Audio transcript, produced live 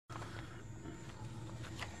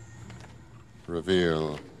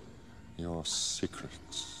reveal your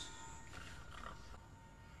secrets.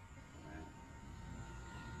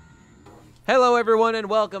 Hello, everyone, and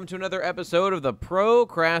welcome to another episode of the Pro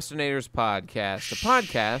Crastinators podcast, a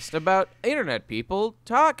podcast about internet people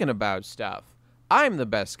talking about stuff. I'm the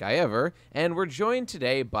best guy ever, and we're joined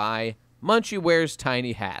today by Munchie Wears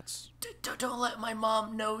Tiny Hats. Don't let my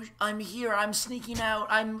mom know I'm here. I'm sneaking out.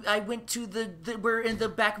 I went to we're in the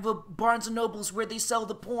back of a Barnes and Nobles where they sell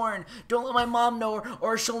the porn. Don't let my mom know,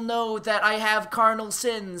 or she'll know that I have carnal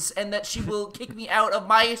sins and that she will kick me out of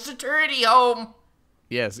my security home.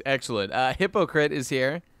 Yes, excellent. Hypocrite is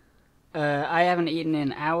here. I haven't eaten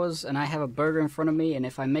in hours, and I have a burger in front of me, and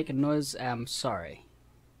if I make a noise, I'm sorry.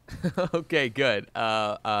 Okay, good.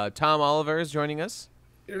 Tom Oliver is joining us.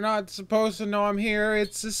 You're not supposed to know I'm here.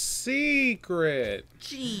 It's a secret.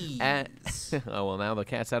 Jeez. Oh, well, now the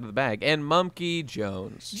cat's out of the bag. And Mumkey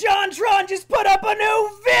Jones. John Tron just put up a new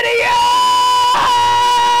video!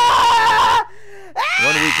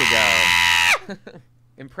 1 week ago.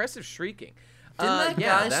 Impressive shrieking. Didn't that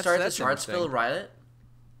guy start the Charlottesville riot?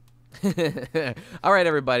 All right,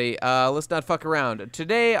 everybody, let's not fuck around.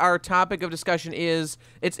 Today, our topic of discussion is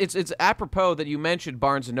it's apropos that you mentioned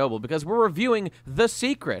Barnes and Noble because we're reviewing The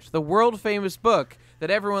Secret, the world-famous book that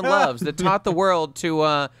everyone loves, that taught the world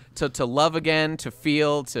to love again, to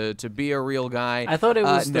feel, to be a real guy. I thought it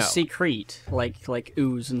was no. the secret, like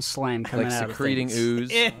ooze and slime coming Like out secreting of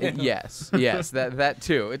things. ooze. Yes, that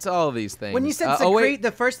too. It's all of these things. When you said oh, wait. secrete,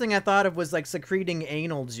 the first thing I thought of was like secreting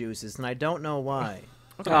anal juices, and I don't know why.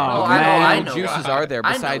 Oh, I man. know. Juices are there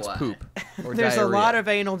I know besides why. poop or There's diarrhea. a lot of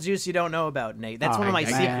anal juice you don't know about, Nate. That's one of my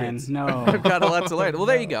man, secrets. No. I've got a lot to learn. Well,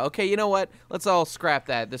 there you go. Okay, you know what? Let's all scrap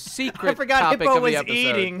that. The secret I forgot topic Hippo of was the episode.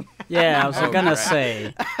 eating. Yeah, I was Oh, gonna right.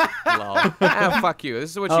 say. Lol. Fuck you.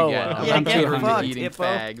 This is what you Oh, get. well. Yeah, I'm get too hungry fucked, eating Hippo.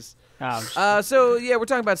 fags. Oh, So, yeah, we're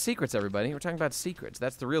talking about secrets, everybody. We're talking about secrets.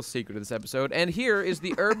 That's the real secret of this episode. And here is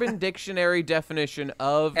the Urban Dictionary definition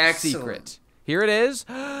of Excellent. secret. Here it is.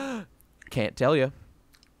 Can't tell you.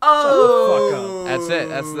 Oh, That's it.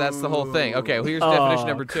 That's the whole thing. Okay, well, here's definition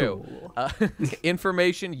number 2. cool.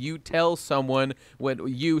 Information you tell someone when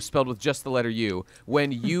you spelled with just the letter U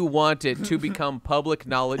when you want it to become public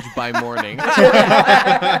knowledge by morning.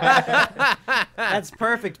 That's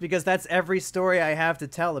perfect because that's every story I have to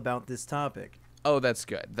tell about this topic. Oh, that's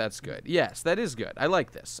good. That's good. Yes, that is good. I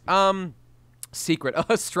like this. Secret.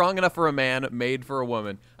 Strong enough for a man, made for a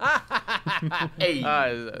woman. hey.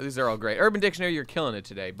 These are all great. Urban Dictionary, you're killing it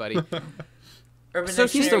today, buddy. Urban so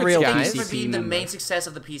Dictionary, he's the real thanks PCP for being the member. main success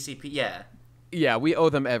of the PCP. Yeah. Yeah, we owe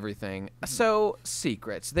them everything. So,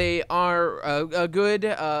 secrets. They are good,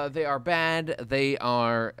 they are bad, they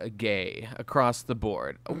are gay across the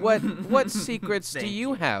board. What secrets do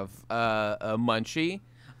you have, Munchie?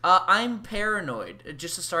 I'm paranoid.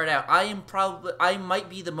 Just to start out, I might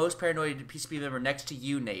be the most paranoid PCP member next to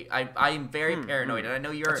you, Nate. I am very paranoid, and I know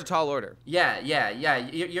you're. That's a tall order. Yeah.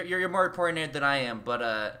 You're more paranoid than I am,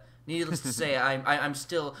 but needless to say, I'm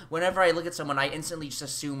still. Whenever I look at someone, I instantly just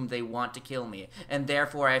assume they want to kill me, and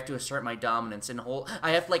therefore I have to assert my dominance and I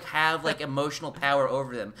have to have emotional power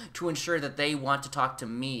over them to ensure that they want to talk to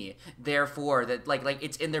me. Therefore, that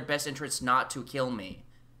it's in their best interest not to kill me.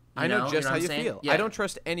 I know just how what I'm you saying? feel. Yeah. I don't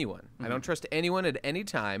trust anyone. I don't trust anyone at any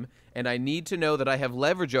time, and I need to know that I have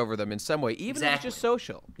leverage over them in some way, even if it's just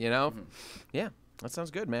social. You know? Yeah, that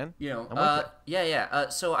sounds good, man. You know, I'm with it. yeah.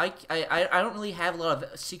 So I don't really have a lot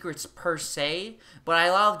of secrets per se, but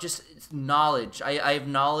I love just knowledge. I have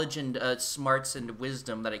knowledge and smarts and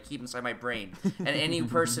wisdom that I keep inside my brain. And any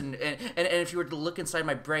person, and if you were to look inside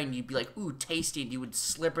my brain, you'd be like, ooh, tasty, and you would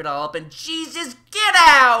slip it all up, and Jesus, get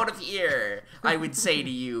out of here! I would say to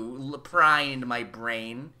you, prying into my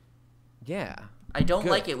brain. Yeah. I don't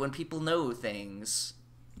Good. like it when people know things.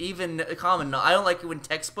 Even common. I don't like it when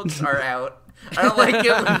textbooks are out. I don't like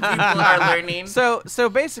it when people are learning. So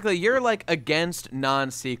basically, you're against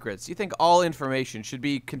non-secrets. You think all information should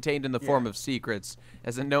be contained in the form of secrets,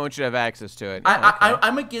 as in no one should have access to it.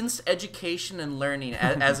 I'm against education and learning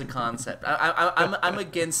as a concept. I'm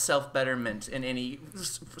against self-betterment in any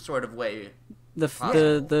sort of way.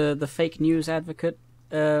 the fake news advocate.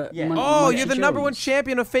 Oh, you're the number one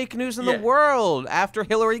champion of fake news in the world after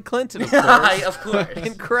Hillary Clinton, of course. Of course.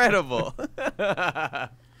 Incredible.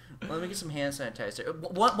 Let me get some hand sanitizer.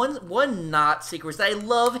 One not secret is that I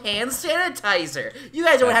love hand sanitizer. You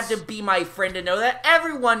guys don't have to be my friend to know that.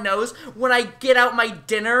 Everyone knows when I get out my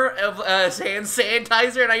dinner of hand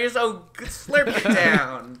sanitizer and I just slurp it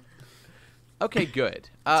down. Okay, good.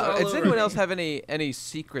 all Does over anyone me. else have any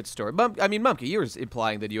secret story? Mumke, you were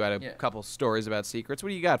implying that you had a couple stories about secrets. What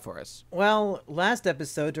do you got for us? Well, last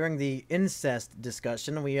episode during the incest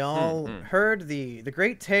discussion, we all heard the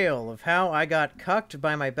great tale of how I got cucked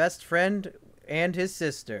by my best friend and his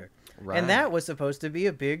sister. Right. And that was supposed to be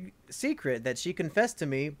a big secret that she confessed to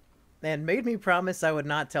me and made me promise I would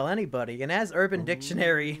not tell anybody. And as Urban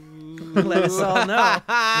Dictionary let us all know,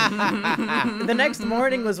 the next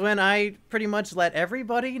morning was when I pretty much let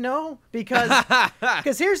everybody know.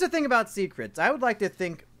 Because here's the thing about secrets. I would like to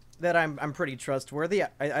think that I'm pretty trustworthy.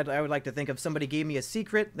 I would like to think if somebody gave me a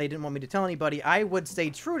secret, they didn't want me to tell anybody, I would stay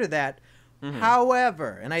true to that.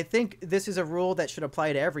 However, and I think this is a rule that should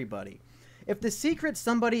apply to everybody, if the secret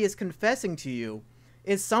somebody is confessing to you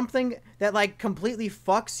is something that, like, completely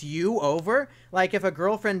fucks you over, like if a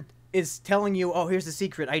girlfriend is telling you, oh, here's the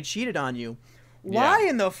secret, I cheated on you, why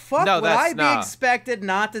in the fuck would I be expected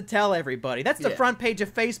not to tell everybody? That's the front page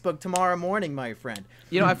of Facebook tomorrow morning, my friend.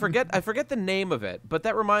 You know, I forget the name of it, but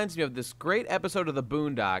that reminds me of this great episode of the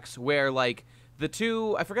Boondocks where, like,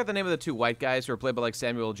 I forget the name of the two white guys who are played by, like,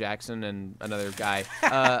 Samuel Jackson and another guy.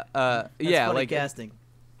 That's funny casting.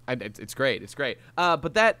 It's great. It's great.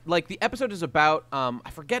 But that, like, the episode is about, I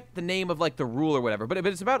forget the name of, like, the rule or whatever, but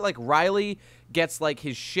it's about, like, Riley gets, like,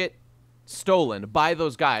 his shit stolen by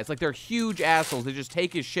those guys. Like, they're huge assholes. They just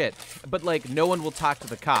take his shit. But, like, no one will talk to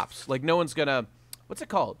the cops. Like, no one's gonna, what's it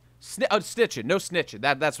called? Snitching. No snitching.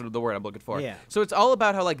 That's what the word I'm looking for. Yeah. So it's all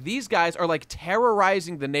about how, like, these guys are, like,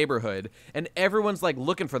 terrorizing the neighborhood, and everyone's, like,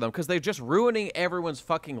 looking for them because they're just ruining everyone's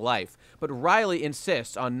fucking life. But Riley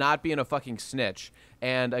insists on not being a fucking snitch,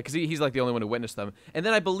 and because he's, like, the only one who witnessed them. And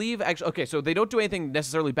then I believe, actually, okay, so they don't do anything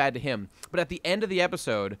necessarily bad to him, but at the end of the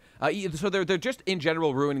episode, so they're just in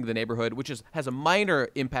general ruining the neighborhood, which has a minor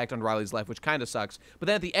impact on Riley's life, which kind of sucks. But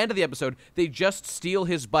then at the end of the episode, they just steal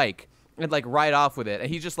his bike and, like, ride off with it, and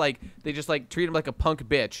he's just like, they just, like, treat him like a punk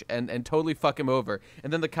bitch and totally fuck him over.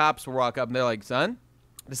 And then the cops will walk up and they're like, son,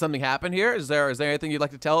 did something happen here? Is there anything you'd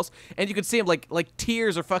like to tell us? And you can see him, like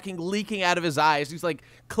tears are fucking leaking out of his eyes. He's, like,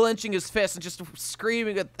 clenching his fists and just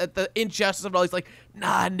screaming at the injustice of it all. He's like,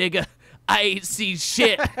 nah, nigga, I ain't seen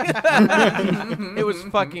shit. It was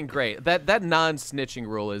fucking great. That non-snitching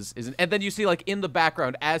rule is, and then you see, like, in the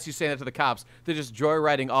background as you say that to the cops, they're just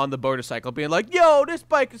joyriding on the motorcycle, being like, yo, this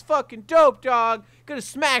bike is fucking dope, dog. Gonna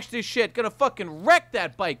smash this shit. Gonna fucking wreck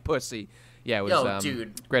that bike, pussy. Yeah, it was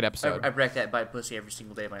dude, great episode. I wreck that bike pussy every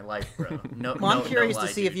single day of my life, bro. No, Well, I'm no curious lie,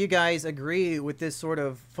 to see dude. if you guys agree with this sort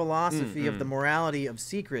of philosophy of the morality of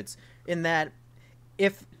secrets, in that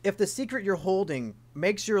if the secret you're holding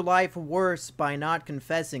makes your life worse by not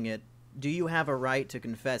confessing it, do you have a right to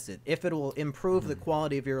confess it? If it will improve the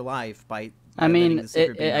quality of your life by I letting mean, the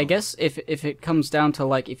secret be I known. guess if it comes down to,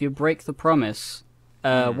 like, if you break the promise,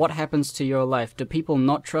 what happens to your life? Do people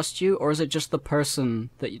not trust you, or is it just the person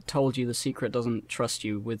that told you the secret doesn't trust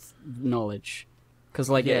you with knowledge? Because,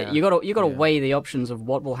 like, you gotta weigh the options of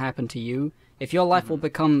what will happen to you. If your life will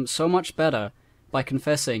become so much better by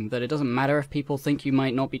confessing that it doesn't matter if people think you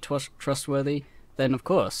might not be trustworthy, then of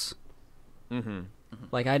course.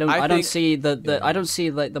 Like, I don't see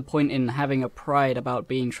the point in having a pride about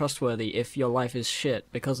being trustworthy if your life is shit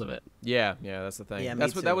because of it. Yeah, that's the thing. Yeah,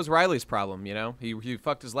 That me too. was Riley's problem, you know? He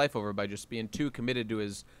fucked his life over by just being too committed to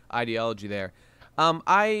his ideology there.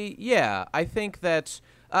 I think that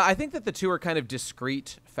the two are kind of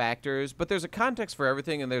discrete factors, but there's a context for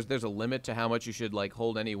everything, and there's a limit to how much you should, like,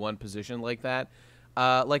 hold any one position like that.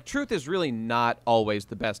 Like, truth is really not always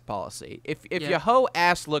the best policy. If your hoe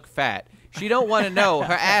ass look fat, she don't want to know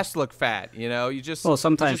her ass look fat. You know, you just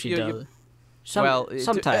Sometimes she does.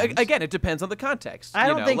 Sometimes. Again, it depends on the context. I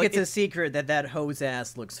you don't know? think Like, it's a secret that hoe's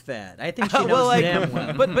ass looks fat. I think she knows well, like, damn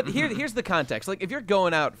well. but here's the context. Like, if you're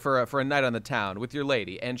going out for a night on the town with your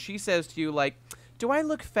lady, and she says to you, like, do I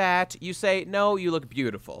look fat? You say, no, you look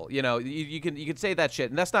beautiful. You know, you can say that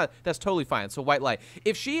shit, and that's totally fine. So white lie.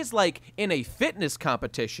 If she is, like, in a fitness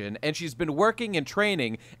competition and she's been working and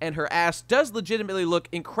training and her ass does legitimately look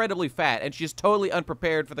incredibly fat and she's totally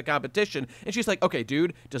unprepared for the competition, and she's like, okay,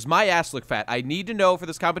 dude, does my ass look fat? I need to know for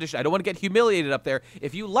this competition. I don't want to get humiliated up there.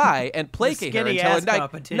 If you lie and placate her and tell her,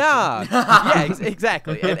 competition. nah, yeah,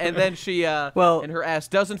 exactly. And then she, and her ass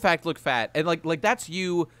does in fact look fat, and like that's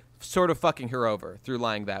you sort of fucking her over through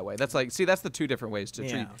lying that way. That's like, see, that's the two different ways to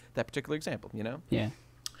treat that particular example, you know? Yeah.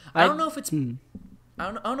 I don't know if it's.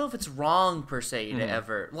 I don't know if it's wrong per se to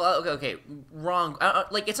ever. Well, okay, wrong.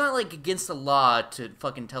 Like, it's not like against the law to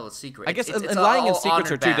fucking tell a secret. I guess it's and lying and all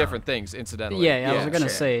secrets are two honor-bound. different things, incidentally. Yeah, I was gonna sure.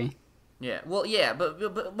 say. Yeah. Well, yeah,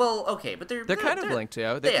 but well, okay, but they're kind of linked,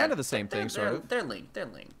 yeah. They're kind of the same thing, sort of. They're linked. They're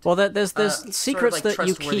linked. Well, there's secrets sort of like that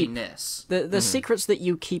you keep. trustworthiness. There's secrets that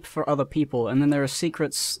you keep for other people, and then there are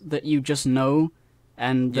secrets that you just know,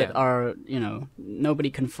 and that are, you know,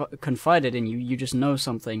 nobody confided in you. You just know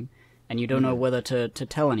something, and you don't know whether to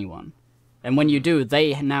tell anyone. And when you do,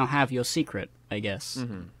 they now have your secret, I guess.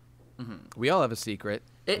 We all have a secret.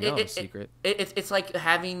 It's like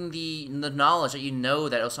having the knowledge that you know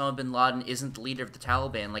that Osama bin Laden isn't the leader of the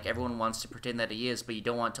Taliban. Like, everyone wants to pretend that he is, but you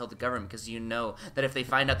don't want to tell the government because you know that if they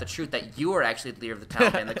find out the truth that you are actually the leader of the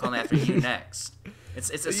Taliban, they're coming after you next. It's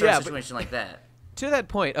a sort of situation like that. To that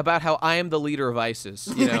point about how I am the leader of ISIS,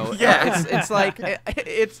 you know, Yeah. it's like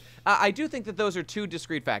I do think that those are two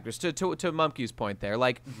discrete factors. To Mumkey's point there,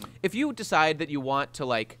 like if you decide that you want to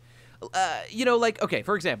like. You know, like, okay,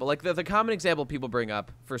 for example, like the common example people bring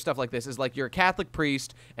up for stuff like this is like you're a Catholic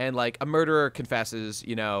priest and like a murderer confesses,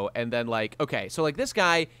 you know, and then like, okay, so like this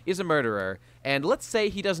guy is a murderer and let's say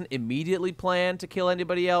he doesn't immediately plan to kill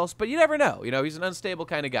anybody else, but you never know, you know, he's an unstable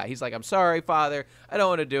kind of guy. He's like, I'm sorry, Father, I don't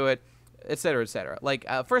want to do it, et cetera, et cetera. Like,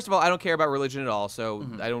 first of all, I don't care about religion at all, so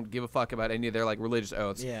I don't give a fuck about any of their like religious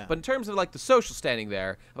oaths. Yeah. But in terms of like the social standing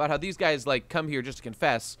there, about how these guys like come here just to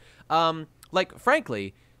confess, like,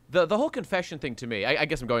 frankly, the whole confession thing to me, I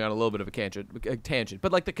guess I'm going on a little bit of a tangent,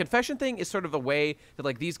 but like the confession thing is sort of a way that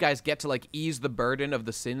like these guys get to like ease the burden of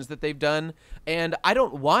the sins that they've done, and I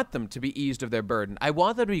don't want them to be eased of their burden. I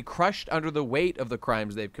want them to be crushed under the weight of the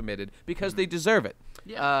crimes they've committed because they deserve it.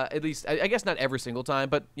 Yeah. At least, I guess not every single time,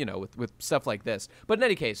 but you know, with stuff like this. But in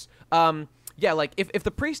any case, yeah, like if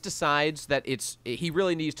the priest decides that he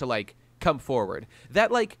really needs to like come forward,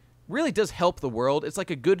 that like really does help the world. It's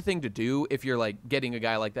like a good thing to do if you're like getting a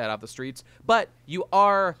guy like that off the streets, but you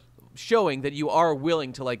are showing that you are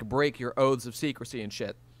willing to like break your oaths of secrecy and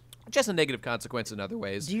shit. Just a negative consequence in other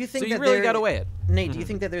ways. Do you think so you that really got to weigh it? Nate, do you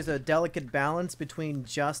think that there's a delicate balance between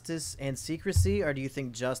justice and secrecy, or do you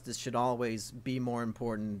think justice should always be more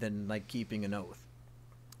important than like keeping an oath?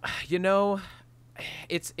 You know,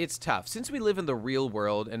 it's tough. Since we live in the real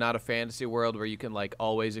world and not a fantasy world where you can like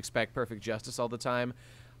always expect perfect justice all the time,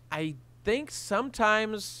 I think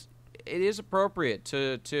sometimes it is appropriate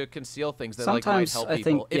to conceal things that like might Sometimes help I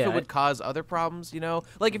people think- if yeah, it would cause other problems, you know?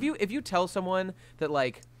 Like if you tell someone that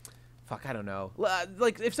like fuck, I don't know.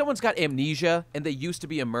 Like if someone's got amnesia and they used to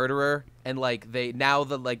be a murderer and like they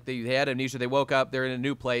had amnesia, they woke up, they're in a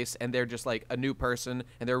new place and they're just like a new person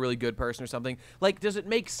and they're a really good person or something. Like does it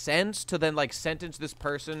make sense to then like sentence this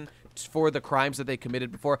person for the crimes that they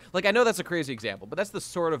committed before? Like I know that's a crazy example, but that's the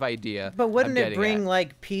sort of idea. But wouldn't I'm it getting bring at.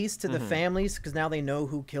 like peace to the families because now they know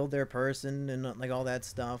who killed their person and like all that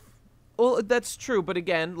stuff? Well, that's true, but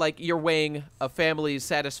again, like you're weighing a family's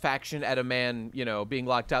satisfaction at a man, you know, being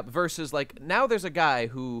locked up versus like now there's a guy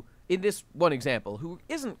who, in this one example, who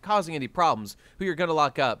isn't causing any problems, who you're going to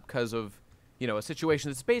lock up because of, you know, a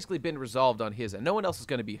situation that's basically been resolved on his end. No one else is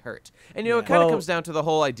going to be hurt. And, you know, it kind of Well, comes down to the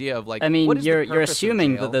whole idea of like, I mean, what is the you're purpose of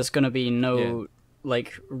assuming jail? that there's going to be no Yeah.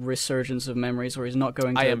 like resurgence of memories, or he's not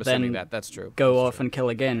going to I am assuming then that. That's true. go That's off true. and kill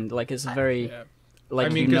again. Like it's very Yeah. like I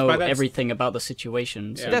mean, you 'cause know by that- everything about the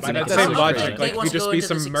situation. So Yeah, That's by an that example. same That's logic, crazy. like He you wants to just go be into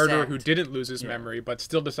some this murderer extent. who didn't lose his memory, but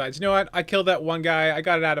still decides, you know what, I killed that one guy, I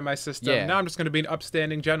got it out of my system. Yeah. Now I'm just going to be an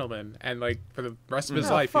upstanding gentleman, and like for the rest of his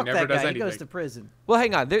No, life, he fuck never that does guy. He anything. goes to prison. Well,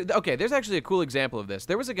 hang on. Okay, there's actually a cool example of this.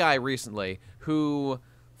 There was a guy recently who,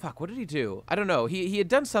 fuck, what did he do? I don't know. He had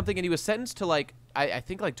done something and he was sentenced to like, I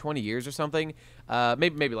think like 20 years or something,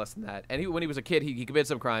 maybe less than that. And when he was a kid, he committed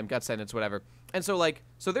some crime, got sentenced, whatever. And so like,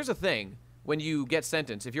 so there's a thing when you get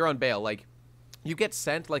sentenced, if you're on bail, like, you get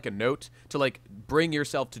sent like a note to like bring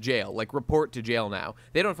yourself to jail, like report to jail now.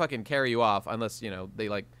 They don't fucking carry you off unless, you know, they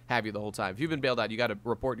like have you the whole time. If you've been bailed out, you got to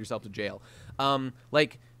report yourself to jail.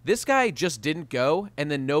 Like this guy just didn't go and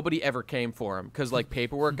then nobody ever came for him because like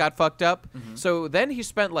paperwork got fucked up. So then he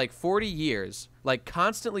spent like 40 years like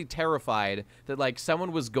constantly terrified that like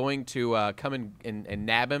someone was going to come and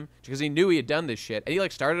nab him because he knew he had done this shit. And he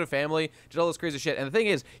like started a family, did all this crazy shit. And the thing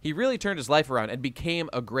is, he really turned his life around and became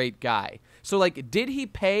a great guy. So like, did he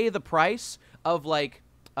pay the price of like,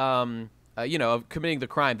 you know, of committing the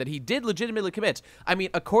crime that he did legitimately commit? I mean,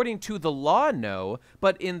 according to the law, no.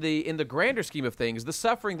 But in the grander scheme of things, the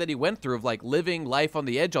suffering that he went through of like living life on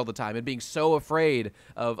the edge all the time and being so afraid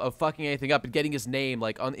of fucking anything up and getting his name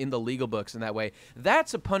like in the legal books in that way,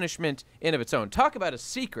 that's a punishment in of its own. Talk about a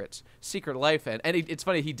secret life. And it's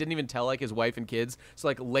funny, he didn't even tell like his wife and kids. So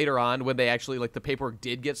like later on when they actually like the paperwork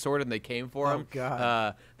did get sorted and they came for him,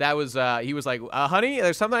 God. that was he was like, honey,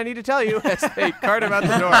 there's something I need to tell you as they cart him out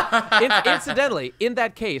the door. Incidentally, in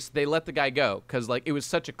that case, they let the guy go because like it was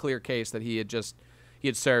such a clear case that he had just, he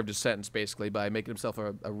had served his sentence basically by making himself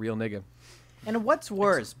a real nigga. And what's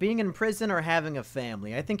worse, being in prison or having a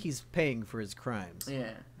family? I think he's paying for his crimes.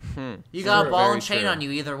 Yeah. You got a ball Very and chain true. on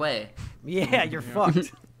you either way. Yeah, you're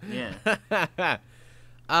fucked. Yeah.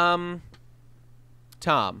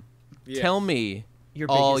 Tom, Yes. tell me Your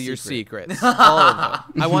all biggest your secret. secrets. All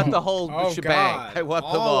of them. I want the whole Oh, shebang. God. I want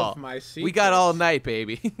them All all. of my We got all secrets. night,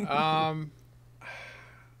 baby. I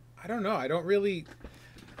don't know. I don't really.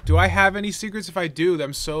 Do I have any secrets? If I do,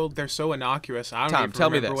 they're so innocuous. I don't Tom, even tell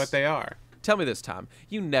me remember this. what they are. Tell me this, Tom.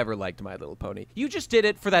 You never liked My Little Pony. You just did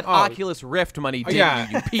it for that Oh. Oculus Rift money, didn't Yeah,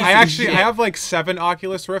 you? You piece I of actually shit. I have like 7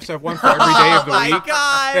 Oculus Rifts. I have one for every day of the my week.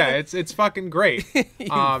 God. Yeah, it's fucking great. You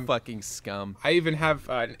fucking scum. I even have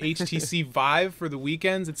an HTC Vive for the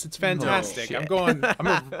weekends. It's fantastic. shit. I'm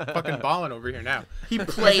fucking balling over here now. He Has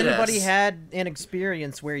played anybody us. had an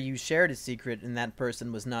experience where you shared a secret and that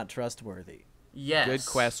person was not trustworthy? Yes. Good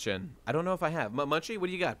question. I don't know if I have. Munchie, what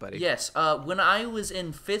do you got, buddy? Yes. When I was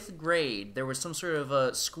in 5th grade, there was some sort of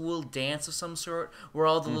a school dance of some sort where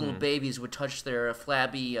all the little babies would touch their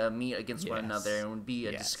flabby meat against one Yes. another, and it would be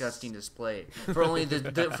a Yes. disgusting display for only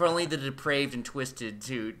the depraved and twisted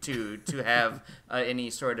to have any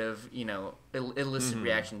sort of illicit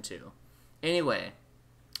reaction to. Anyway,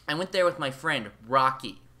 I went there with my friend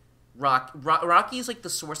Rocky. Rocky is like the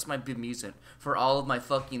source of my bemusement for all of my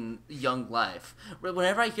fucking young life.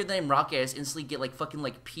 Whenever I hear the name Rocky, I just instantly get like fucking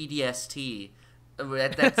like PTSD.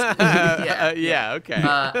 That's Yeah, okay.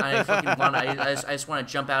 I fucking want. I just want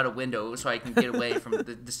to jump out a window so I can get away from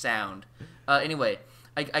the sound. Anyway,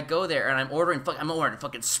 I go there and I'm ordering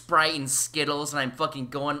fucking Sprite and Skittles, and I'm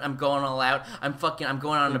going all out. I'm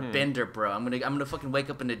going on a bender, bro. I'm gonna fucking wake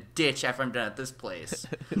up in a ditch after I'm done at this place.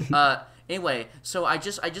 Anyway, so I'm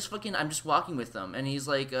just walking with them, and he's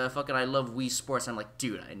like, fucking, I love Wii Sports. I'm like,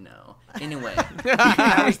 dude, I know. Anyway.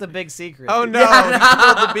 That was the big secret. Oh no!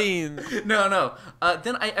 Spill the beans. No.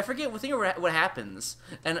 Then I forget what happens,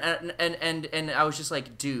 and I was just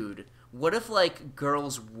like, dude, what if like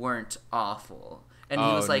girls weren't awful? And he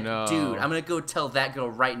was like, no. dude, I'm gonna go tell that girl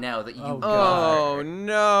right now that you got Oh her.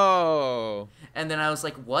 no! And then I was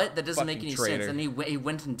like, what? That doesn't make Fucking any traitor. sense. And he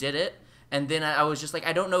went and did it. And then I was just like,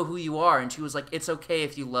 I don't know who you are. And she was like, it's okay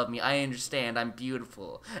if you love me. I understand. I'm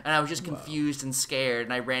beautiful. And I was just confused and scared.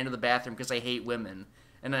 And I ran to the bathroom because I hate women.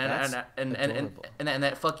 And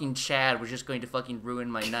that fucking Chad was just going to fucking ruin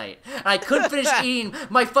my night. And I couldn't finish eating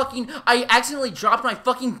my fucking. I accidentally dropped my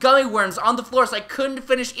fucking gummy worms on the floor, so I couldn't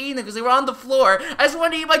finish eating them because they were on the floor. I just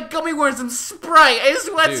wanted to eat my gummy worms and Sprite. I just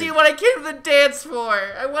wanted to Dude. see what I came to the dance for.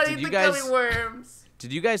 I want to Did eat you the guys- gummy worms.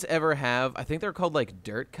 Did you guys ever have? I think they're called like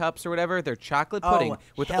dirt cups or whatever. They're chocolate Oh, pudding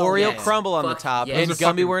with hell Oreo yes. crumble on the Fuck top yes. and Those are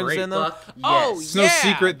gummy fucking worms great. in them. Fuck Oh, yes. It's no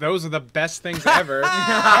secret. Those are the best things ever. Hell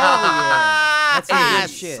yeah. That's some good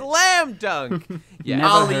shit. Slam dunk. Yeah, Never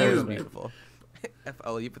Alley-oop. heard it was of it. beautiful.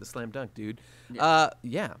 Alley-oop for the slam dunk, dude.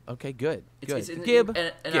 Yeah. Okay, good. It's- Good. Gib.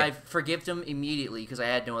 and Gib. I forgave him immediately because I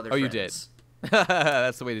had no other Oh, friends. you did.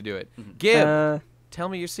 That's the way to do it. Gib, Uh, tell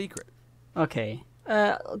me your secret. Okay.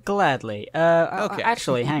 Gladly. Okay.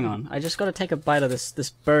 Actually, hang on. I just gotta take a bite of this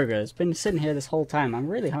burger. It's been sitting here this whole time. I'm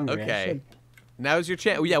really hungry. I Okay. should- Now's your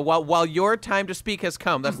chance. Yeah, while your time to speak has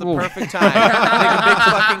come, that's the perfect time. Take a big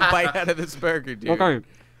fucking bite out of this burger, dude. Okay.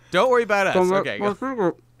 Don't worry about us. So my- Okay, my go.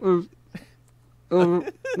 secret is,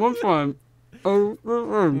 one time, and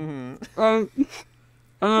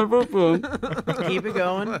I was, Keep it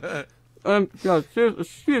going. yeah,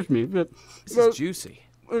 excuse me, but, This is juicy.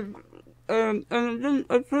 and then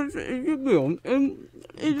I tried to eat a meal, and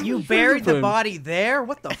You buried the body there?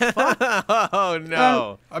 What the fuck? Oh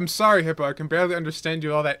no. I'm sorry, Hippo. I can barely understand you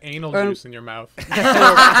with all that anal juice in your mouth.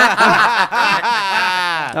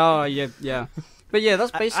 Oh yeah. But yeah,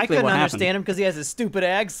 that's I basically couldn't what happened. understand him because he has a stupid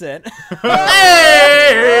accent.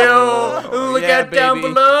 Hey, look yeah, out down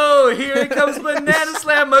baby. below. Here comes Banana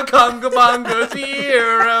Slammer, Conga Bongo's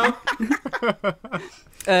hero.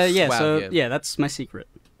 Yeah, Wow, so Gib. yeah, that's my secret.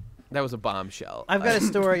 That was a bombshell. I've got a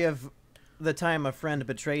story of the time a friend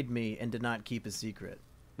betrayed me and did not keep a secret.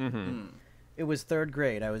 It was 3rd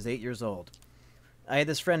grade. I was 8 years old. I had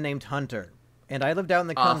this friend named Hunter, and I lived out in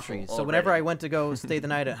the country. Awful So whenever already. I went to go stay the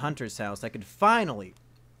night at Hunter's house, I could finally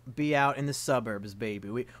be out in the suburbs, baby.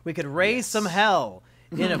 We could raise some hell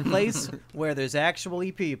in a place where there's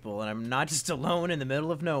actually people, and I'm not just alone in the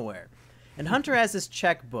middle of nowhere. And Hunter has this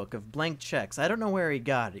checkbook of blank checks. I don't know where he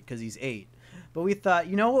got it because he's 8. But we thought,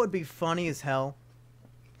 you know what would be funny as hell?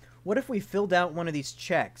 What if we filled out one of these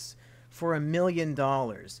checks for $1 million?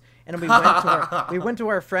 And we went to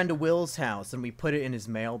our friend Will's house and we put it in his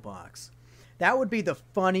mailbox. That would be the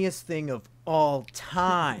funniest thing of all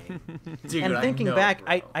time. Dude, And I thinking know, back,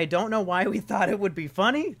 bro. I don't know why we thought it would be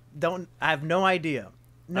funny. I have no idea.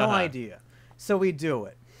 No idea. So we do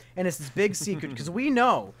it. And it's this big secret because we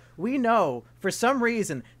know for some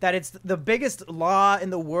reason that it's the biggest law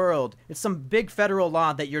in the world. It's some big federal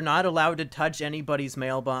law that you're not allowed to touch anybody's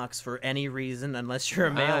mailbox for any reason unless you're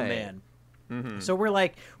a mailman. So we're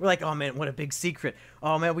like, oh man, what a big secret.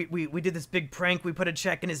 Oh man, we did this big prank. We put a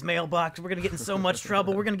check in his mailbox. We're gonna get in so much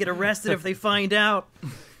trouble. We're gonna get arrested if they find out.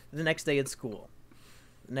 The next day at school.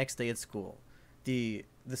 The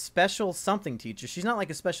special something teacher. She's not like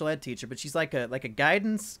a special ed teacher, but she's like a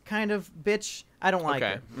guidance kind of bitch. I don't like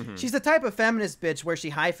her. She's the type of feminist bitch where she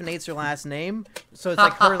hyphenates her last name, so it's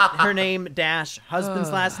like her name dash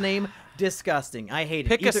husband's last name. Disgusting. I hate it.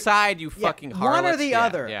 Pick a side, you fucking harlots. One or the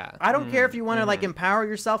other. Yeah. I don't care if you want to like empower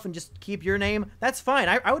yourself and just keep your name. That's fine.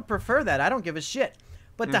 I would prefer that. I don't give a shit.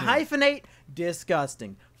 But to hyphenate,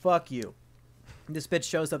 disgusting. Fuck you. This bitch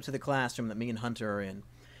shows up to the classroom that me and Hunter are in,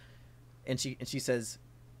 and she says,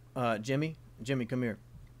 Jimmy, come here.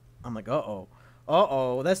 I'm like,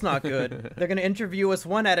 uh-oh, that's not good. They're going to interview us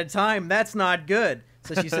one at a time. That's not good.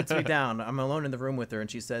 So she sits me down. I'm alone in the room with her,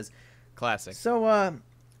 and she says, Classic. so,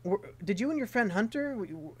 did you and your friend Hunter,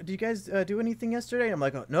 did you guys do anything yesterday? I'm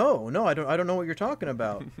like, oh, no, I don't know what you're talking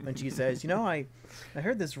about. And she says, I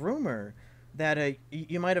heard this rumor that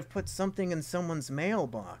you might have put something in someone's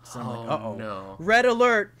mailbox. And I'm like, uh-oh. No. Red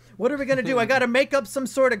alert. What are we going to do? I got to make up some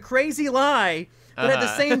sort of crazy lie. But at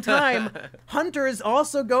the same time, Hunter is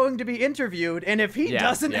also going to be interviewed, and if he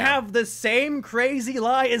doesn't have the same crazy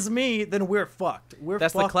lie as me, then we're fucked.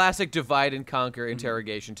 That's the classic divide and conquer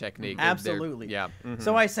interrogation technique. Absolutely. Yeah.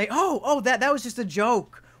 So I say, that was just a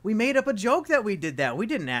joke. We made up a joke that we did that. We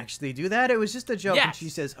didn't actually do that. It was just a joke. Yes. And she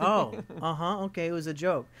says, okay, it was a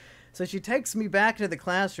joke. So she takes me back to the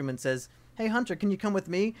classroom and says, hey Hunter, can you come with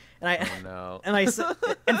me? And I said,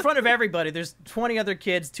 in front of everybody, there's 20 other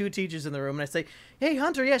kids, 2 teachers in the room, and I say, hey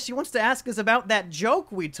Hunter, yeah, she wants to ask us about that joke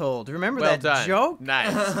we told. Remember Well that done. joke?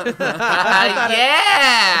 Nice.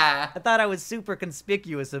 Yeah. I thought I was super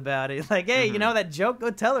conspicuous about it. Like, hey, you know that joke? Go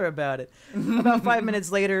tell her about it. About 5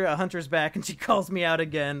 minutes later, Hunter's back, and she calls me out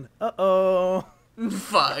again. Uh-oh.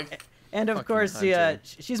 Fuck. And of course,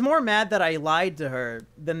 she's more mad that I lied to her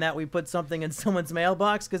than that we put something in someone's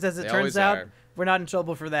mailbox, because as it turns out, we're not in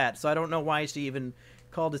trouble for that. So I don't know why she even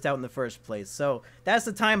called us out in the first place. So that's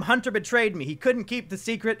the time Hunter betrayed me. He couldn't keep the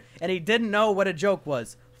secret, and he didn't know what a joke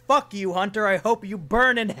was. Fuck you, Hunter. I hope you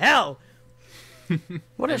burn in hell.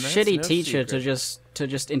 What a shitty teacher to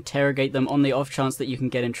just interrogate them on the off chance that you can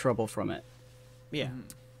get in trouble from it. Yeah.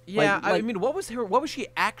 Yeah, I mean, what was she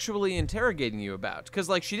actually interrogating you about? Because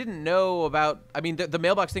like she didn't know about. I mean, the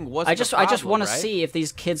mailbox thing wasn't. I just want to see if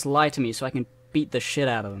these kids lie to me so I can beat the shit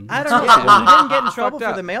out of them. I don't know. We didn't get in trouble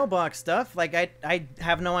for the mailbox stuff. Like I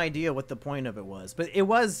have no idea what the point of it was, but it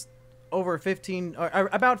was over 15 or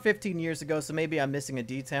about 15 years ago. So maybe I'm missing a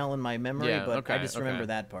detail in my memory, but I just remember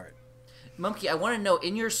that part. Monkey, I want to know,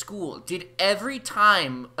 in your school, did every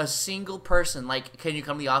time a single person, like, can you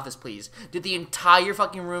come to the office, please? Did the entire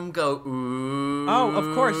fucking room go, ooh? Oh,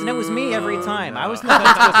 of course, and it was me every time. I was in the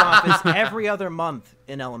principal's office every other month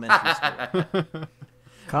in elementary school.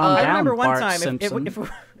 Calm down, I remember one Bart time, Simpson.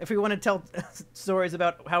 if we want to tell stories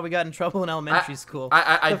about how we got in trouble in elementary school.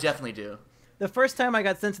 I definitely do. The first time I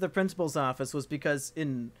got sent to the principal's office was because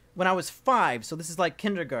when I was 5, so this is like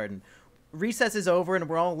kindergarten. Recess is over and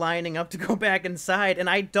we're all lining up to go back inside, and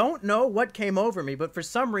I don't know what came over me, but for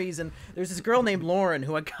some reason there's this girl named Lauren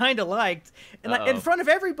who I kind of liked, and in front of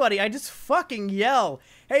everybody I just fucking yell,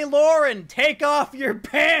 hey Lauren, take off your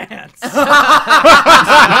pants. And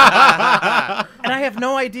I have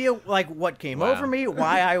no idea like what came over me,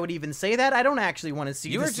 why I would even say that. I don't actually want to see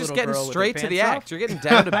you this were just little getting girl with straight her to the pants act. off. You're getting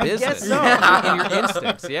down to business. guess so. In your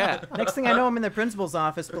instincts, yeah. Next thing I know, I'm in the principal's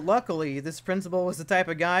office, but luckily this principal was the type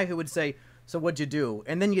of guy who would say, so what'd you do?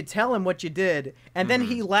 And then you tell him what you did, and then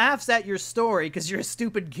he laughs at your story because you're a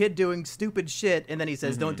stupid kid doing stupid shit, and then he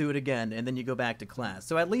says, don't do it again, and then you go back to class.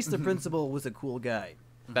 So at least the principal was a cool guy.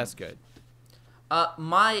 That's good.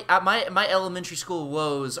 My elementary school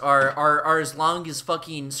woes are as long as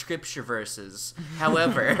fucking scripture verses.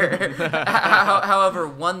 However, however,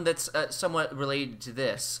 one that's somewhat related to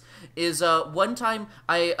this is one time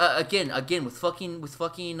I again with fucking what's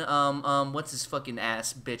his fucking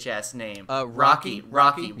bitch ass name? Rocky.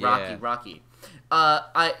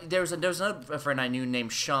 There was another friend I knew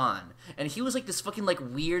named Sean, and he was like this fucking like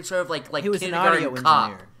weird sort of like He was an kindergarten audio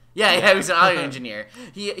cop. engineer. Yeah, he was an audio engineer.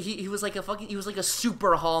 He was like a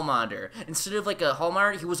super hall monitor. Instead of like a hall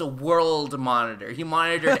monitor, he was a world monitor. He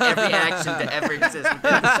monitored every action to ever exist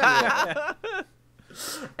within the school.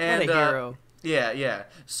 And, what a hero. Yeah.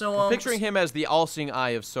 So Picturing him as the all-seeing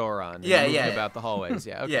eye of Sauron. Yeah, moving yeah. about the hallways.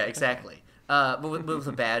 Yeah. Okay. Yeah, exactly. But with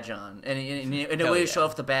a badge on, and it would show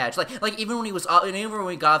off the badge. Like even when he was, and even when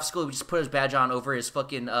we got off school, we just put his badge on over his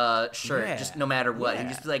fucking shirt, Yeah. just no matter what. Yeah. He'd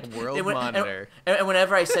just be like World monitor. And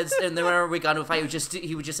whenever I said, and then whenever we got into a fight,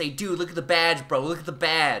 he would just say, "Dude, look at the badge, bro. Look at the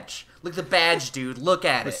badge. Look at the badge, dude. Look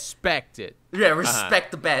at it." Respect it. Yeah,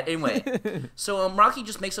 respect the badge. Anyway, so Rocky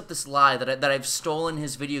just makes up this lie that I've stolen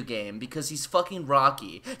his video game because he's fucking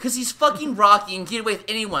Rocky. Because he's fucking Rocky and can get away with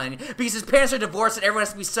anyone. Because his parents are divorced and everyone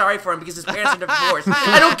has to be sorry for him because his parents are divorced.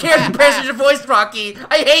 I don't care if your parents are divorced, Rocky.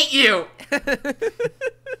 I hate you.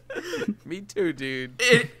 Me too, dude.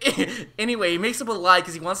 Anyway, he makes up a lie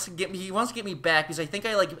because he wants to get me back because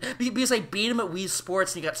because I beat him at Wii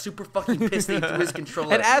Sports and he got super fucking pissed that he threw his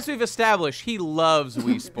controller. And as we've established, he loves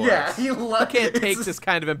Wii Sports. Yeah, he loves. Can't take this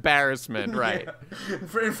kind of embarrassment, right?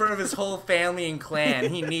 Yeah. In front of his whole family and clan,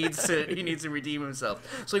 he needs to redeem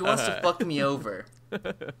himself. So he wants to fuck me over.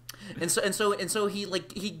 And so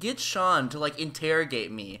he gets Sean to like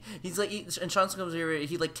interrogate me. He's like, and Sean comes over.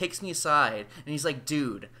 He like takes me aside and he's like,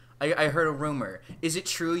 "Dude, I heard a rumor. Is it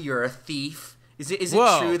true you're a thief? Is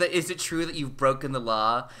it true that you've broken the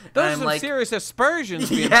law?" Those and are some serious aspersions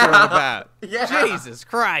being Yeah. thrown about. Yeah. Jesus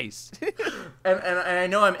Christ. And I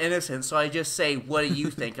know I'm innocent, so I just say, "What do you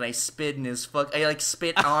think?" And I spit in his I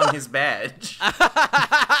spit on his badge.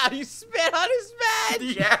 You spit on his badge?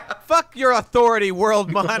 Yeah. Fuck your authority,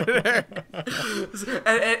 world monitor.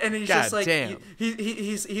 And he's God just like, damn.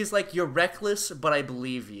 he's like, "You're reckless, but I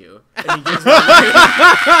believe you." And he gives me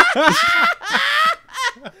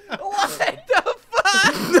What the fuck?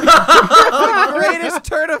 The greatest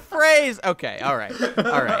turn of phrase. Okay, all right.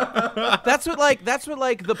 That's what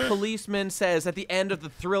the policeman says at the end of the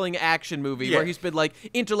thrilling action movie where he's been like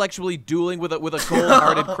intellectually dueling with a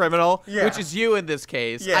cold-hearted criminal, which is you in this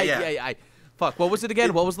case. Fuck, what was it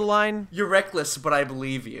again? What was the line? "You're reckless, but I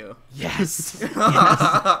believe you." Yes.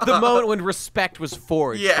 The moment when respect was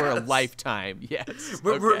forged for a Yes. lifetime. Yes.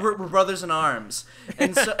 We're brothers in arms.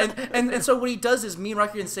 And so and so what he does is me and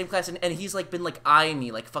Rocky are in the same class and he's like been like eyeing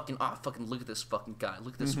me like fucking look at this fucking guy.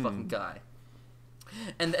 Look at this fucking guy.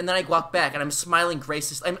 And then I walk back and I'm smiling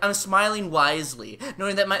graciously. I'm smiling wisely,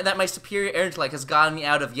 knowing that my superior intellect has gotten me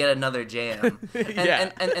out of yet another jam.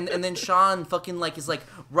 And then Sean fucking like is like,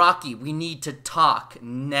 "Rocky, we need to talk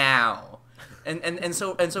now." And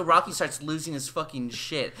so Rocky starts losing his fucking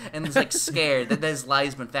shit and is like scared that his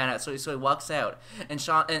lie's been found out. So he walks out and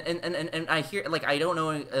Sean and I hear like I don't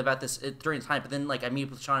know about this during the time, but then like I meet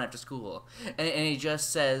with Sean after school and he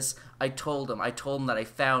just says, I told him that I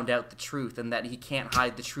found out the truth and that he can't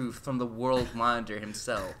hide the truth from the world monitor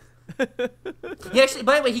himself." He actually,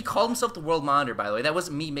 by the way, he called himself the world monitor. By the way, that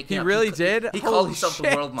wasn't me making. He up. really did? He called Holy himself shit.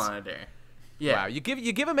 the world monitor. Yeah. Wow, you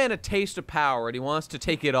give a man a taste of power and he wants to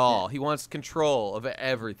take it all. He wants control of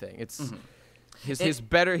everything. It's his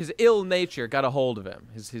ill nature got a hold of him.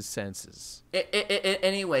 His senses.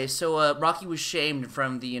 Anyway, so Rocky was shamed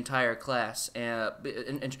from the entire class,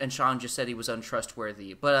 and Sean just said he was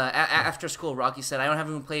untrustworthy. But after school, Rocky said, "I don't have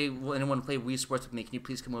anyone play Wii Sports with me. Can you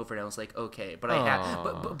please come over?" And I was like, "Okay," but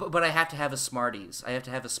I have to have a Smarties. I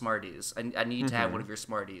need to have one of your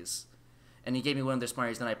Smarties. And he gave me one of their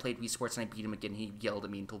Smarties. Then I played Wii Sports and I beat him again. He yelled at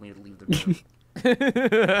me and told me to leave the room.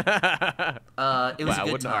 It was a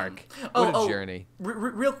good time. What a journey.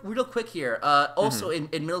 Real quick here. Also in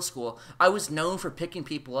middle school, I was known for picking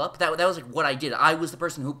people up. That was like what I did. I was the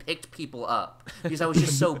person who picked people up because I was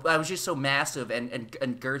just so massive and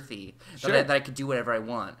girthy that I could do whatever I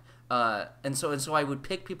want. And so I would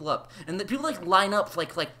pick people up, and the people like line up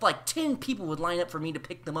like 10 people would line up for me to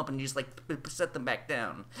pick them up and just like set them back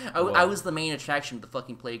down. I was the main attraction of the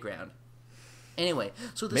fucking playground. Anyway,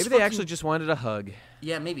 so this maybe they actually just wanted a hug.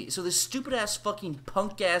 Yeah, maybe. So this stupid ass fucking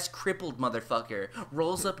punk ass crippled motherfucker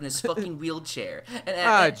rolls up in his fucking wheelchair.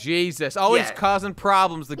 Jesus! Always causing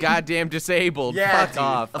problems. The goddamn disabled. Yeah, Fuck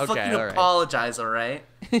off. I'll Okay, fucking all right. apologize, all right?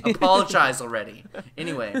 Apologize already.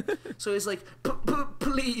 Anyway, so he's like,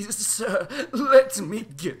 "Please, sir, let me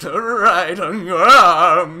get a ride on your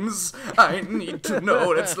arms. I need to know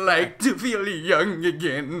what it's like to feel young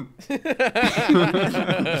again."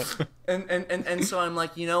 And so I'm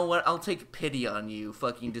like, you know what? I'll take pity on you,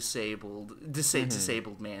 fucking disabled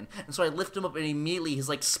man. And so I lift him up, and immediately his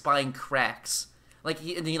like spine cracks.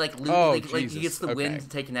 He gets the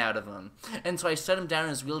wind taken out of him. And so I set him down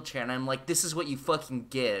in his wheelchair, and I'm like, "This is what you fucking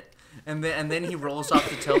get." And then he rolls off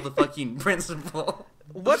to tell the fucking principal.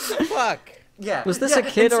 What the fuck? Yeah. Was this yeah, a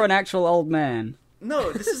kid and or so- an actual old man?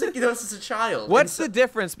 No, this is a child. What's And the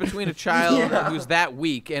difference between a child Yeah. who's that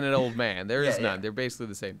weak and an old man? There is Yeah, none. yeah. They're basically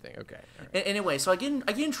the same thing. Okay. All right. Anyway, so I get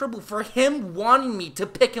in trouble for him wanting me to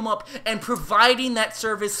pick him up and providing that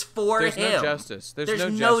service for There's him. no justice. There's no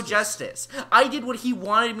no justice. justice. I did what he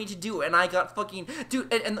wanted me to do, and I got fucking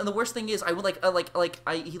dude. And the worst thing is, I would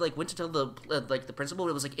he went to tell the the principal.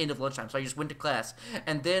 It was like end of lunchtime, so I just went to class,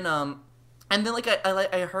 and then like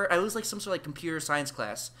I heard I was like some sort of like computer science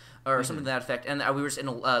class or something to that effect, and we were just in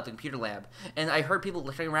the computer lab, and I heard people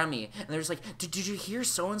looking around me, and they're just like, did you hear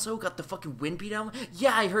so and so got the fucking wind beat out?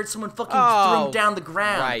 Yeah, I heard someone fucking threw him down the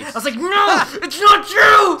ground. right. I was like, no, it's not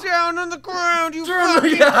true. Down on the ground, you Down-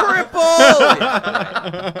 fucking yeah.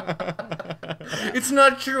 cripple! It's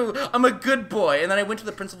not true. I'm a good boy. And then I went to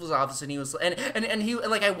the principal's office, and he was and he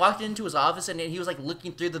like I walked into his office, and he was like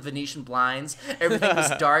looking through the Venetian blinds. Everything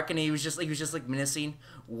was dark, and he was just like menacing.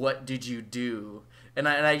 What did you do? And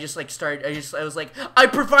I just like started. I was like, I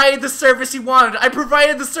provided the service he wanted. I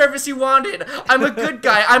provided the service he wanted. I'm a good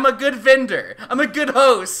guy. I'm a good vendor. I'm a good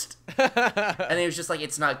host. And he was just like,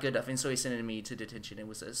 it's not good enough. And so he sent me to detention. It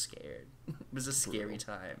was It was a scary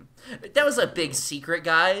time. That was a big secret,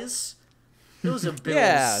 guys. It was a big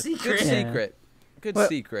Yeah, secret. good secret. Good Well-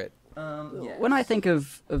 secret. Yeah. When I think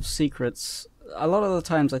of secrets, a lot of the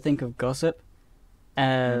times I think of gossip,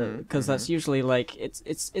 because that's usually like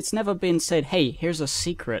it's never been said, hey, here's a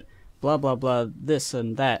secret, blah blah blah, this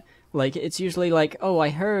and that. Like it's usually like, oh, I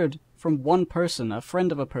heard from one person, a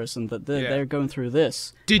friend of a person, that they're going through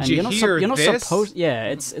this. Did And you you're not hear you're not this? supposed. Yeah,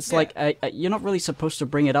 it's like you're not really supposed to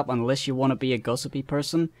bring it up unless you want to be a gossipy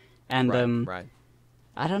person. And Right.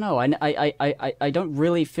 I don't know. I don't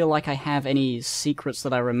really feel like I have any secrets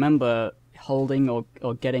that I remember holding or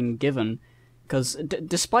getting given, because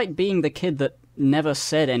despite being the kid that never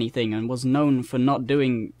said anything and was known for not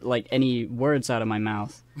doing like any words out of my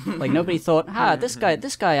mouth, like nobody thought,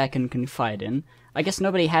 this guy I can confide in. I guess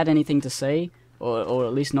nobody had anything to say, or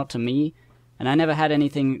at least not to me, and I never had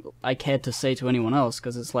anything I cared to say to anyone else,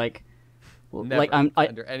 because it's like. Never,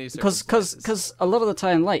 under any circumstances. Because a lot of the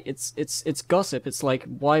time, like it's gossip. It's like,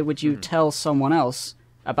 why would you tell someone else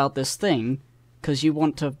about this thing? Because you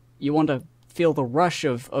want to feel the rush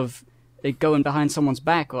of it going behind someone's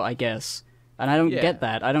back, or I guess. And I don't get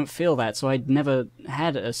that. I don't feel that. So I never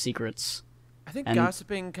had secrets. I think And-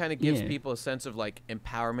 gossiping kind of gives yeah. people a sense of like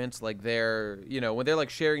empowerment, like they're, when they're like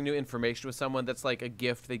sharing new information with someone, that's like a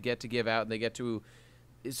gift they get to give out, and they get to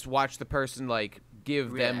is watch the person like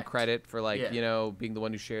give them React. credit for like Yeah. being the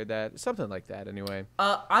one who shared that, something like that. Anyway,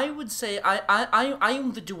 I would say I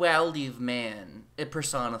am the duality of man,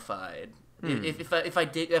 personified. If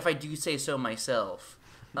I do say so myself.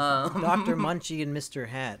 Dr. Munchie and Mr.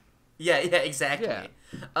 Hat. Yeah, exactly. Yeah.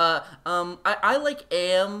 I like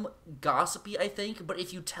am gossipy, I think, but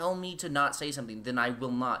if you tell me to not say something, then I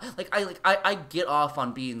will not. I get off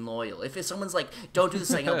on being loyal. If someone's like, don't do this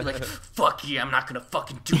thing, I'll be like, fuck you, I'm not gonna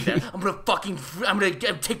fucking do that. I'm gonna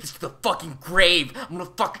take this to the fucking grave. I'm gonna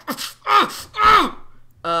fucking.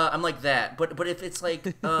 I'm like that, but if it's like,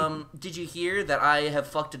 did you hear that I have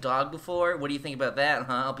fucked a dog before? What do you think about that,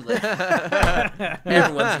 huh? I'll be like,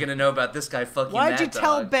 everyone's gonna know about this guy fucking Why'd that you dog.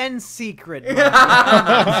 tell Ben's secret?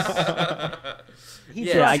 He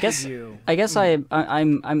Yeah, I trusted guess you.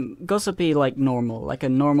 I'm gossipy like normal, like a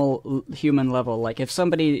normal human level. Like if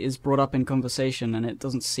somebody is brought up in conversation and it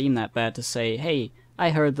doesn't seem that bad to say, hey,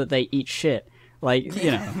 I heard that they eat shit. Like,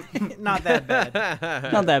 Not that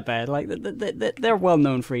bad. not that bad. Like they're well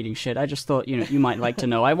known for eating shit. I just thought, you might like to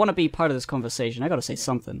know. I want to be part of this conversation. I got to say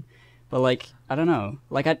something. But like, I don't know.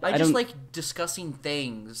 Like I just don't like discussing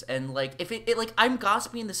things, and like if it like I'm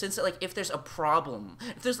gossiping in the sense that like if there's a problem,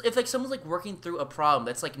 if like someone's like working through a problem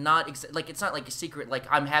that's like not like it's not like a secret, like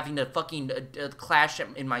I'm having a fucking clash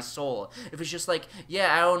in my soul. If it's just like,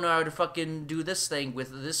 yeah, I don't know how to fucking do this thing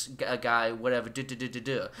with this guy, whatever,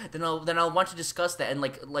 then I'll want to discuss that and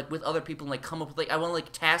like with other people and like come up with like I want to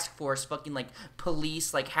like task force fucking like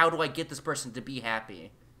police, like how do I get this person to be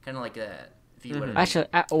happy, kind of like that. Actually,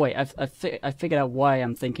 wait. I figured out why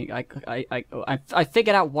I'm thinking. I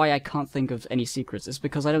figured out why I can't think of any secrets. It's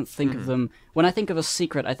because I don't think of them. When I think of a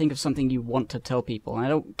secret, I think of something you want to tell people, and I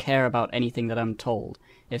don't care about anything that I'm told.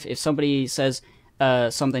 If somebody says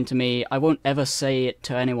something to me, I won't ever say it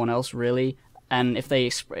to anyone else, really. And if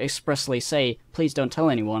they expressly say, "Please don't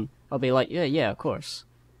tell anyone," I'll be like, "Yeah, of course."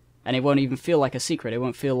 And it won't even feel like a secret. It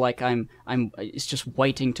won't feel like I'm. It's just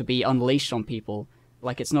waiting to be unleashed on people.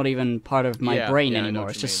 Like, it's not even part of my brain I know anymore. what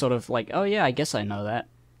It's you just mean. sort of like, oh yeah, I guess I know that.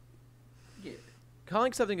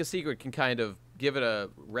 calling something a secret can kind of give it a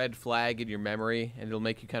red flag in your memory, and it'll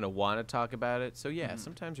make you kind of want to talk about it. So yeah,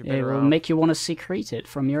 sometimes you're It better will off. make you want to secrete it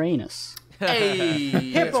from your anus. Hey,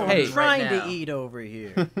 Hippo, Hey. I'm trying right now. to eat over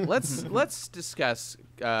here. let's discuss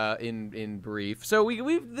in brief. So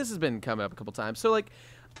we've this has been coming up a couple times. So like,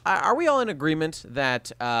 are we all in agreement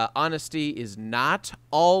that honesty is not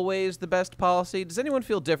always the best policy? Does anyone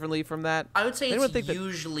feel differently from that? I would say Anyone it's think that-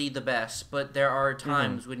 usually the best, but there are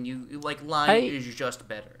times when you like lying is just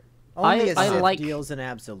better. Only I a Sith like- deals in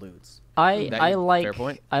absolutes. I Fair like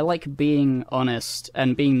point. I like being honest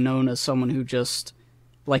and being known as someone who just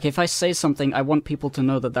like if I say something, I want people to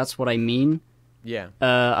know that that's what I mean. Yeah.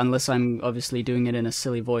 Unless I'm obviously doing it in a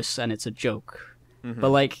silly voice and it's a joke. But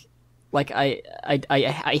like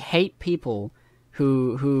I hate people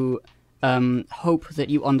who hope that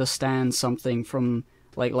you understand something from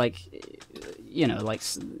you know like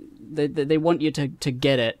they want you to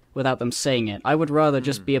get it without them saying it. I would rather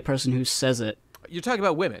just be a person who says it. You're talking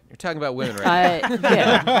about women. You're talking about women right now.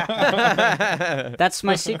 Yeah. That's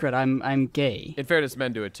my secret. I'm gay. In fairness,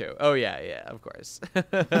 men do it too. Oh yeah, of course.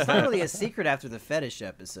 It's not really a secret after the fetish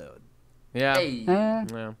episode. Yeah. Hey, Yeah.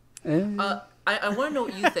 I want to know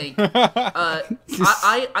what you think.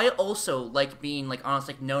 I also like being like honest,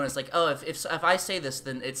 like known as like, oh, if I say this,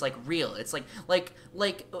 then it's like real. It's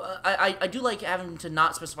I do like having to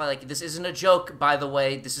not specify like this isn't a joke. By the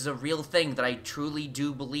way, this is a real thing that I truly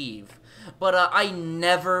do believe. But I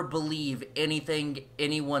never believe anything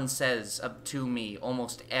anyone says to me,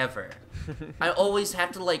 almost ever. I always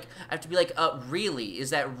have to be like, really?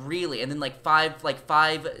 Is that really? And then like five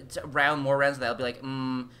more rounds of that, I'll be like,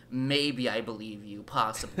 maybe I believe you,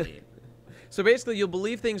 possibly. So basically, you'll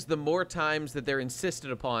believe things the more times that they're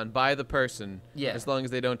insisted upon by the person, Yeah. as long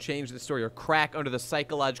as they don't change the story or crack under the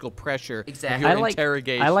psychological pressure Exactly. of your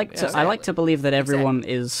interrogation. I like to Exactly. believe that everyone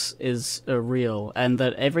is real and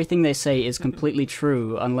that everything they say is completely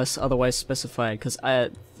true unless otherwise specified. Because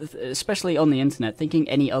especially on the internet, thinking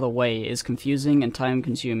any other way is confusing and time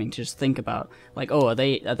consuming to just think about. Like, oh, are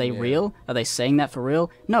they real? Are they saying that for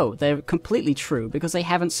real? No, they're completely true because they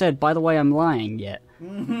haven't said, by the way, I'm lying yet.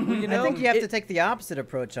 You know, I think you have to take the opposite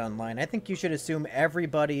approach online. I think you should assume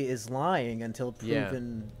everybody is lying until Yeah.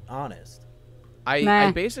 proven honest. I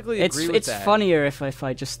Nah, basically agree with it's that. funnier if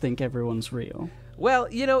I just think everyone's real.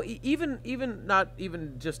 Well, you know, even not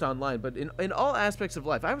even just online, but in all aspects of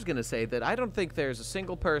life, I was going to say that I don't think there's a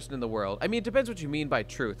single person in the world. I mean, it depends what you mean by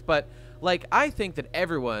truth, but like I think that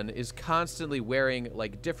everyone is constantly wearing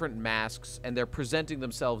like different masks and they're presenting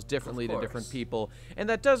themselves differently to different course. people. And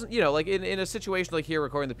that doesn't, you know, like in a situation like here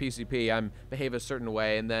recording the PCP, I'm behave a certain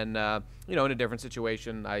way, and then you know, in a different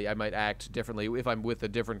situation, I might act differently if I'm with a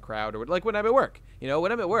different crowd or like when I'm at work. You know,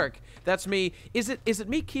 when I'm at work, that's me. Is it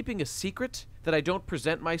me keeping a secret that I don't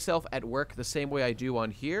present myself at work the same way I do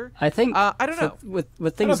on here? I think I don't know. with I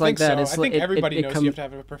don't things like think that. so. It's I think like, everybody it knows you have to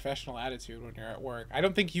have a professional attitude when you're at work. I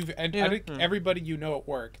don't think I think everybody you know at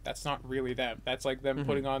work, that's not really them. That's like them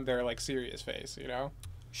putting on their like serious face, you know?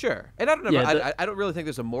 Sure, and I don't know. Yeah, I don't really think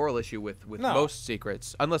there's a moral issue with No. most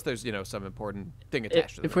secrets, unless there's some important thing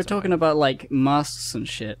attached to them. If we're talking about like masks and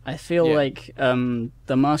shit, I feel Yeah. like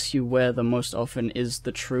the mask you wear the most often is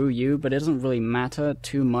the true you, but it doesn't really matter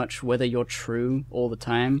too much whether you're true all the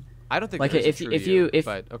time. I don't think like, there's if- a true if you, you- if-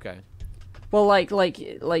 but okay. Well, like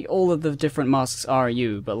all of the different masks are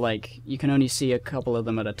you, but like you can only see a couple of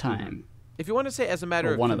them at a time. If you want to say as a matter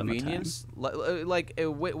Or of one of them at a convenience,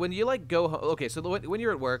 when you like go home, okay, so when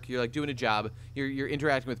you're at work, you're like doing a job, you're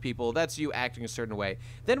interacting with people, that's you acting a certain way.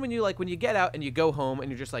 Then when you get out and you go home and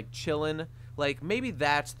you're just like chilling, like maybe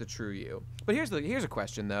that's the true you. But here's a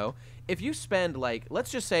question though. If you spend like,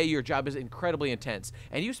 let's just say your job is incredibly intense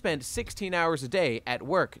and you spend 16 hours a day at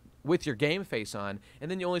work with your game face on,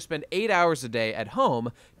 and then you only spend 8 hours a day at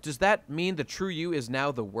home, does that mean the true you is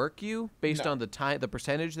now the work you based No. on the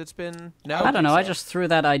percentage that's been? No, I don't know. I just threw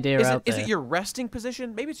that idea Is out it, is there. it your resting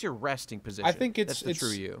position? Maybe it's your resting position. I think that's the true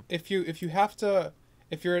you. If you have to,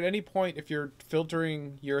 if you're at any point, if you're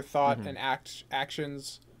filtering your thought and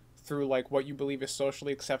actions through like what you believe is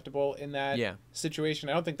socially acceptable in that situation,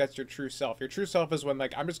 I don't think that's your true self. Your true self is when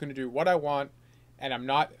like I'm just going to do what I want, and I'm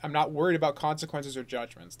not worried about consequences or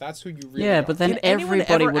judgments. That's who you really are. but then Can anyone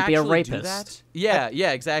everybody ever would be a actually do rapist. that?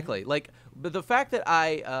 Yeah, exactly. Like, but the fact that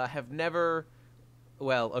I have never.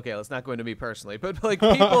 Well, okay, let's not go into me personally, but like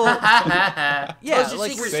people. Yeah, Yeah, your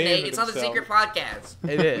like secret, saying Snake. it It's on the himself. secret podcast.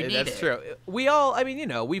 It We is. need That's it. true. We all. I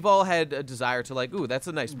mean, we've all had a desire to like, ooh, that's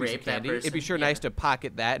a nice piece Rape of that candy. It'd be person, sure yeah. nice to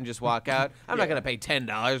pocket that and just walk out. I'm not Yeah. gonna pay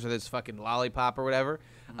 $10 for this fucking lollipop or whatever.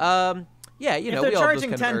 Yeah, you know, if we they're all have those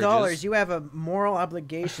charging kind of urges. $10, you have a moral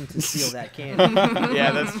obligation to steal that candy.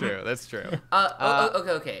 Yeah, that's true. That's true.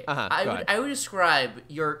 Okay. Go ahead. I would describe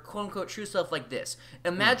your quote-unquote true self like this.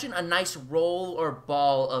 Imagine a nice roll or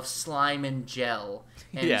ball of slime and gel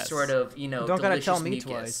and Yes. sort of, you know, Don't gotta delicious tell me mucus.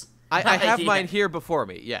 twice. I have Yeah. mine here before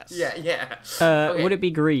me. Yes. Yeah. Would it be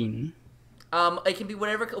green? It can be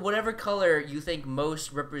whatever color you think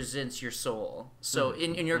most represents your soul. So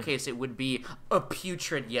in your case, it would be a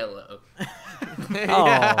putrid yellow.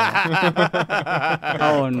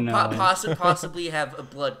 Oh no. Possibly have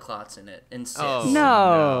blood clots in it and cysts. Oh,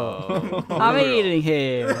 No. I'm eating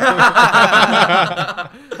here.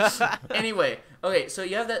 Anyway, okay, so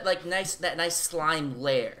you have that nice slime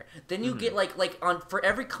layer. Then you get for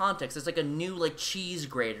every context, there's like a new like cheese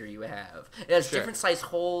grater you have. It has different size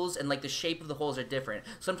holes, and like the shape of the holes are different.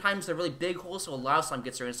 Sometimes they're really big holes, so a lot of slime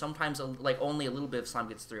gets through, and sometimes like only a little bit of slime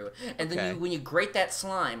gets through. And then when you grate that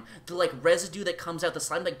slime, the like residue that comes out, the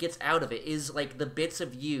slime that gets out of it is like the bits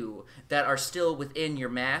of you that are still within your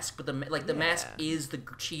mask, but the mask is the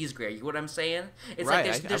cheese grater. You know what I'm saying? It's Right,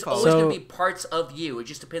 like there's follow. always So- gonna be parts of you. It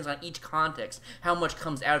just depends on each context how much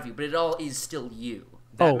comes out of you, but it all is still you.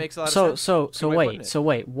 That makes a lot of sense. So Good way of putting it.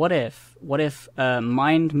 wait. What if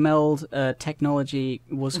mind meld technology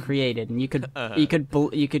was created, and you could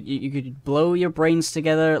blow your brains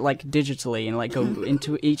together like digitally and like go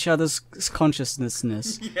into each other's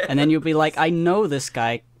consciousness, and then you'll be like, I know this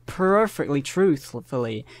guy perfectly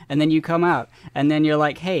truthfully, and then you come out, and then you're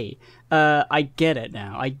like, hey, I get it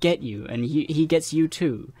now. I get you, and he gets you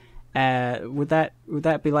too. Would that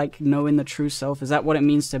be like knowing the true self? Is that what it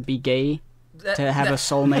means to be gay? To have a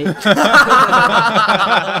soulmate?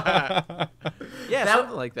 Yeah,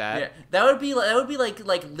 something like that. Yeah, that would be like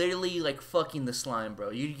literally like fucking the slime, bro.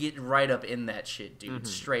 You'd get right up in that shit, dude.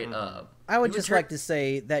 Straight up. I would just like to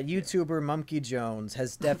say that YouTuber Monkey Jones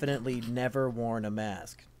has definitely never worn a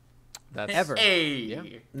mask. That's Ever.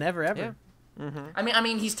 Hey. Never, ever. Yeah. I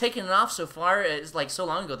mean, he's taken it off so far. It's like so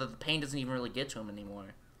long ago that the pain doesn't even really get to him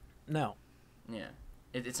anymore. No. Yeah,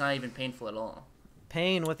 it's not even painful at all.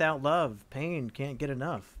 Pain without love. Pain can't get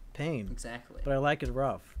enough. Pain. Exactly. But I like it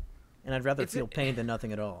rough. And I'd rather feel pain than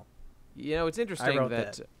nothing at all. You know, it's interesting wrote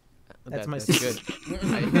that. That's my that's secret.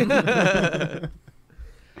 good.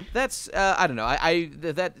 That's I don't know.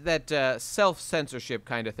 That self-censorship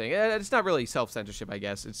kind of thing. It's not really self-censorship, I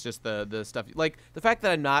guess. It's just the stuff like the fact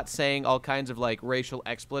that I'm not saying all kinds of like racial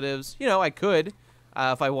expletives. You know, I could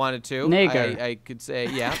if I wanted to. Nigger. I could say,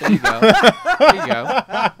 yeah. There you go. There you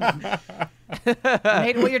go.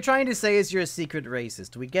 Nate, what you're trying to say is you're a secret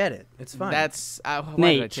racist. We get it. It's fine. That's why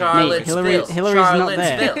Nate, did I change Charlottesville. it? Hillary's not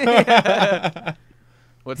there. Charlottesville.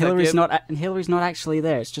 What's that, Hillary's Gib? Hillary's not actually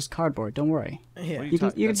there. It's just cardboard. Don't worry. Yeah. You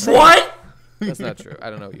can That's say What? That's not true.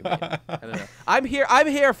 I don't know what you mean. I don't know. I'm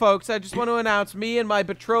here, folks. I just want to announce me and my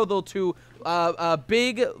betrothal to a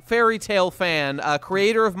big fairy tale fan,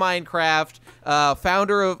 creator of Minecraft,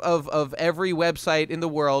 founder of every website in the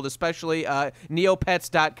world, especially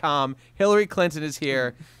neopets.com. Hillary Clinton is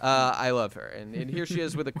here. I love her. And here she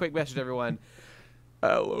is with a quick message to everyone.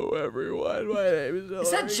 Hello, everyone. My name is Hillary Is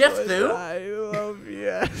that Jeff Clinton. Thu? I love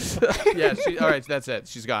yes. Yeah. All right. That's it.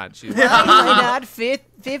 She's gone. She's Why am I not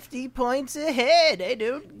 50 points ahead? I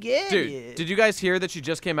don't get Dude, it. did you guys hear that she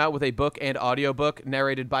just came out with a book and audiobook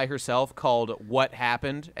narrated by herself called What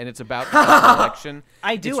Happened? And it's about the election.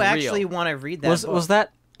 I do It's real. actually want to read that book. Was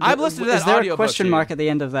that? I've listened to that Is there a audiobook, question dude. mark at the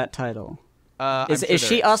end of that title? I'm Is sure is there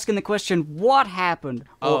she asking the question, what happened?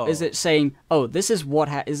 Or Oh. is it saying, oh, this is what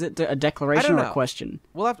is it a declaration or know. a question?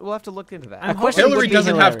 We'll have to look into that. I'm question Hillary would be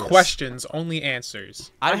doesn't have hilarious. questions, only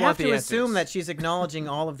answers. I want have the to answers. assume that she's acknowledging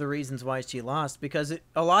all of the reasons why she lost because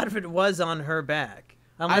a lot of it was on her back.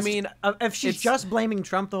 Unless, mean, if she's it's- just blaming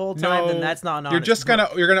Trump the whole time, then that's not an You're honest just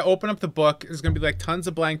book. you're gonna open up the book. There's gonna be like tons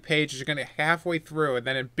of blank pages. You're gonna halfway through, and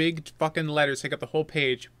then in big fucking letters take up the whole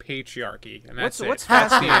page. Patriarchy, and that's What's it.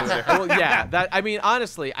 That's the fascinating? answer. Well, yeah. That I mean,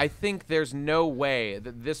 honestly, I think there's no way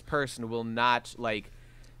that this person will not like.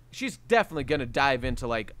 She's definitely gonna dive into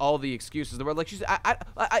like all the excuses that were like she's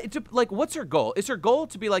like what's her goal? Is her goal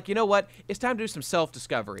to be like, you know what? It's time to do some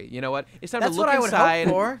self-discovery. You know what? It's time That's to look what I would inside.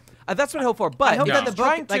 hope for. That's what I hope for. But I hope that the she's book,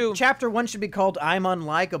 trying to, like chapter 1, should be called "I'm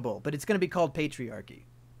Unlikable," but it's going to be called Patriarchy.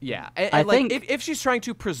 yeah, and I like think- if she's trying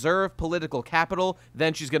to preserve political capital,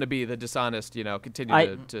 then she's gonna be the dishonest. You know,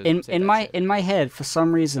 continue to in say that my shit. in my head, for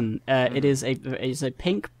some reason, it is a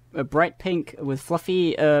pink, a bright pink with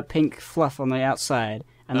fluffy pink fluff on the outside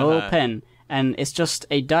and a little pen. And it's just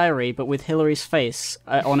a diary, but with Hillary's face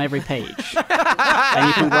on every page, and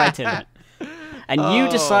you can write in it. and you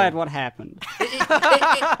decide what happened.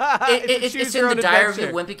 It's in the Diary of the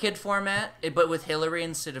Wimpy Kid format, but with Hillary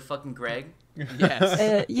instead of fucking Greg.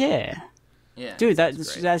 Yes. Yeah. Yeah. Dude,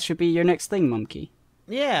 that should be your next thing, Monkey.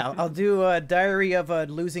 Yeah, I'll do a Diary of a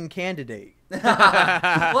Losing Candidate. Well,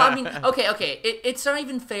 I mean, okay. It's not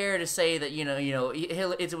even fair to say that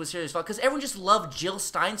it was Hillary's fault because everyone just loved Jill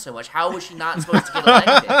Stein so much. How was she not supposed to get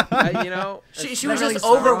elected? She was just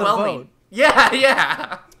overwhelming.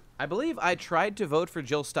 Yeah. I believe I tried to vote for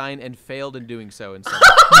Jill Stein and failed in doing so.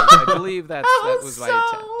 I believe that was my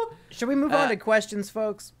attempt. Should we move on to questions,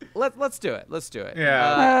 folks? Let's do it.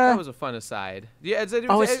 Yeah. That was a fun aside. Yeah. It's if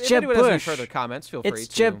Jeb anyone has any Bush. further comments, feel free It's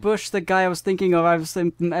to. Jeb Bush, the guy I was thinking of. I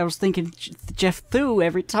was thinking Jeff Thu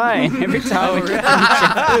every time. Every time. They're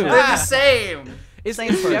the same.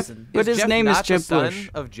 Same person. But his Jeff name is not Jeb the son Bush.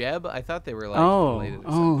 of Jeb? I thought they were like related.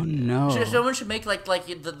 Or something. No. Someone should make like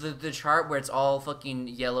the chart where it's all fucking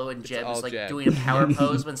yellow and Jeb all is like Jeb. doing a power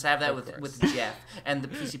pose, but instead of that with Jeff and the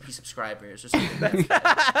PCP subscribers or something.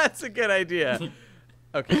 That's a good idea.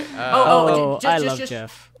 Okay. I love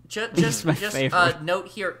Jeff. Just my favorite. Note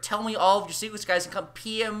here. Tell me all of your secrets, guys, and come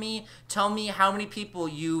PM me. Tell me how many people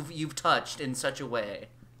you've touched in such a way.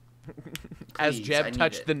 As Please, I Jeb need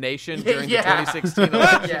touched it. the nation during the Yeah. 2016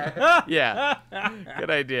 election. Yeah.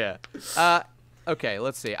 Good idea. Okay,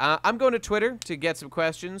 let's see. I'm going to Twitter to get some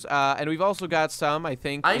questions, and we've also got some, I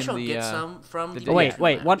think. I in shall the, get some from the Wait.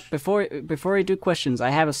 internet. What? Before you do questions, I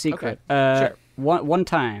have a secret. Sure. One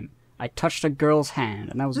time, I touched a girl's hand,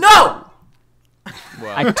 and I was No!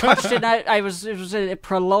 I touched it. And it was a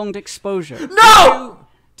prolonged exposure. No!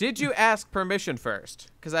 Did you ask permission first?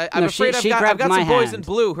 Because I'm No, afraid she I've grabbed got my some boys in hand.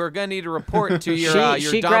 blue who are going to need to report to your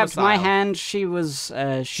She domicile. grabbed my hand. She was.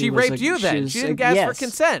 She was raped you then. She didn't ask for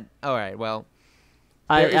consent. All right, well.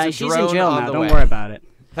 there is a She's in drone jail on now. the Don't way. worry about it.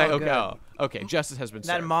 Okay, justice has been served.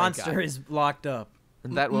 That thank monster God. is locked up.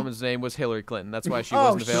 And that woman's name was Hillary Clinton. That's why she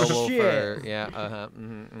Oh, wasn't available shit. for. Yeah,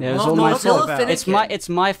 Yeah, it was all my Mozilla fault. Finnegan. It's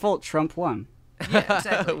my fault. Trump won. Yeah,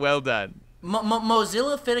 exactly. Well done.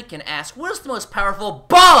 Mozilla Finnegan asked, "What is the most powerful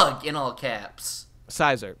bug?" in all caps.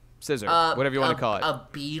 Scissor, whatever you want to call it. A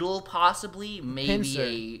beetle, possibly, maybe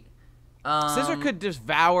Pincer. a. Scissor could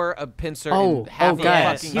devour a pincer Oh, in half oh, a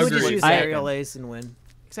guys. fucking He would just second. use aerial ace and win.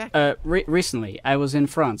 Exactly. Recently, I was in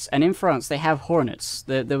France, and in France they have hornets.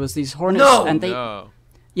 There was these hornets, No! and they No.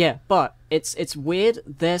 yeah, but it's weird.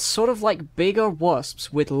 They're sort of like bigger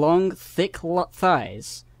wasps with long, thick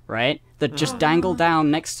thighs, right? That just dangle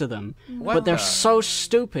down next to them. But they're the- so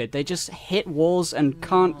stupid. They just hit walls and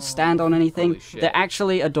can't stand on anything. Holy shit. They're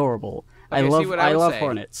actually adorable. Okay, see, what I would love say-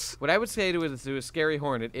 hornets. What I would say to a scary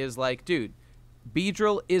hornet is like, dude,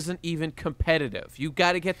 Beedrill isn't even competitive. You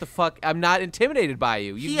got to get the fuck. I'm not intimidated by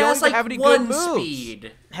you. You He don't has even like have any one good moves.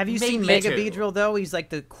 speed. Have you Maybe seen Mega two. Beedrill though? He's like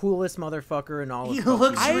the coolest motherfucker in all of He fucking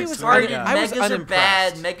looks I was retarded. un- I was Megas are bad.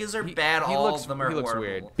 unimpressed. Megas are bad. he All looks- of them are he looks horrible.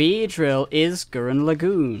 weird. Beedrill is Gurren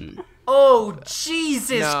Lagoon. Oh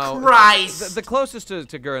Jesus No, Christ! The closest to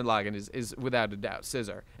Gurren Lagann is without a doubt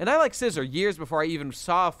Scissor. And I like Scissor years before I even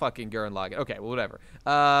saw fucking Gurren Lagann. Okay, well, whatever.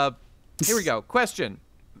 Here we go. Question.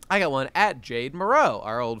 I got one at Jade Moreau,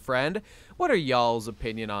 our old friend. What are y'all's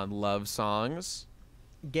opinion on love songs?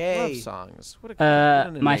 Gay. Love songs. What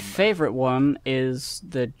an My enigma. favorite one is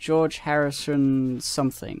the George Harrison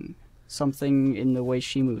something in the way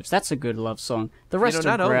she moves. That's a good love song. The rest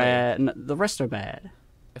not the rest are bad.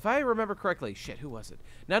 If I remember correctly, shit, who was it?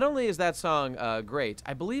 Not only is that song great,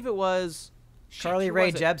 I believe it was Charlie who Rae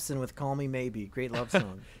was it? Jepsen with "Call Me Maybe." Great love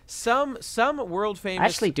song. Some world famous. I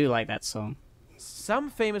actually do like that song. some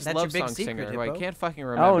famous That's your love big song secret, singer who I Hippo. can't fucking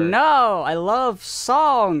remember. Oh no, I love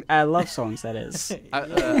songs, that is.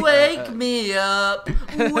 Wake me up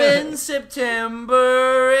when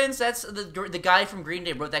September ends. That's the guy from Green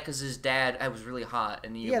Day wrote that because his dad was really hot.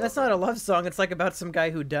 And Yeah, that's not a love song. It's like about some guy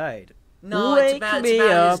who died. No, it's about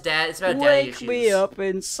his dad. It's about daddy Wake issues. me up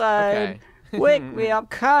inside. Okay. Wake me up,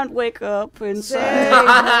 can't wake up inside.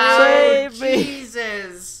 Oh, Save me.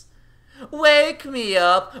 Jesus. Wake me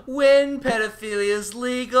up when pedophilia's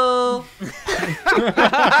legal.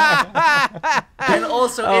 And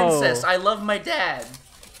also incest. I love my dad.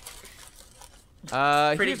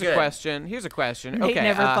 Pretty Here's good. a question. Here's a question. Nate Okay.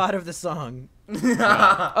 never thought of the song.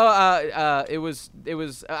 It was.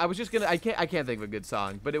 I was just gonna. I can't think of a good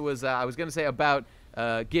song, but it was. I was gonna say about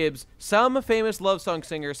Gibbs. Some famous love song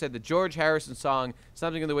singer said the George Harrison song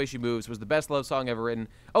 "Something in the Way She Moves" was the best love song ever written.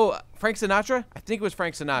 Oh, Frank Sinatra? I think it was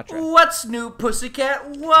Frank Sinatra. What's new,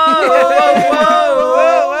 pussycat? Whoa,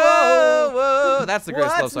 Whoa! That's the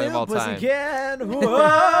greatest love song of all time. Whoa,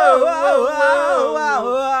 whoa, whoa, whoa,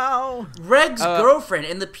 whoa. Greg's girlfriend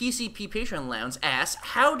in the PCP Patreon Lounge asks,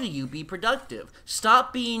 how do you be productive?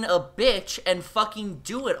 Stop being a bitch and fucking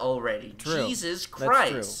do it already. True. Jesus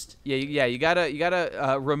Christ. Yeah, you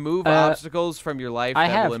gotta remove obstacles from your life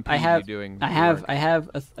that will impede you doing I have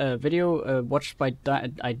a video watched by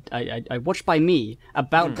I watched by me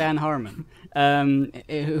about Dan Harmon,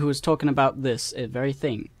 who was talking about this very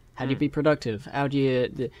thing. How do you be productive? How do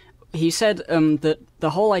you... He said that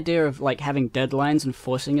the whole idea of like having deadlines and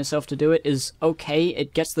forcing yourself to do it is okay.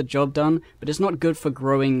 It gets the job done, but it's not good for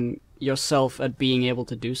growing yourself at being able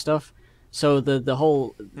to do stuff. So the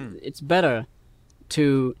whole it's better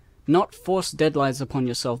to not force deadlines upon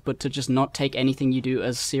yourself, but to just not take anything you do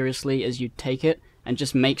as seriously as you take it, and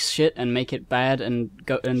just make shit and make it bad and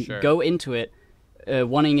go into it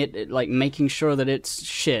wanting it, like making sure that it's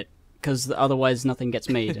shit, because otherwise nothing gets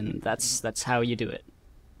made, and that's how you do it.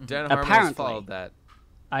 Dan Harmon has followed that.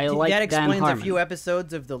 I like that Dan explains Harmon. a few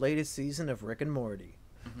episodes of the latest season of Rick and Morty.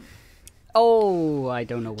 Oh, I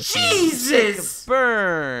don't know what. Jesus!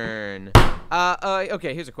 Burn.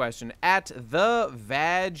 Okay, here's a question. At the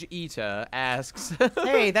Vagita asks.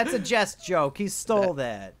 Hey, that's a jest joke. He stole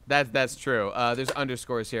that. That's true. There's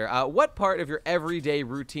underscores here. What part of your everyday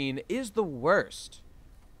routine is the worst?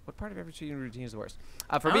 What part of everyday routine is the worst?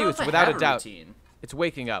 For me, it's without a doubt. Routine. It's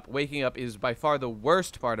waking up. Waking up is by far the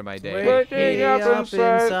worst part of my day. Waking up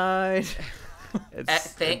inside.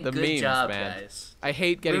 The good memes, job, man. guys. I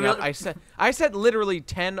hate getting up. I set literally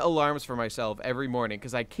 10 alarms for myself every morning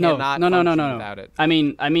because I cannot function without it. I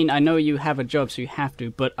mean, I know you have a job, so you have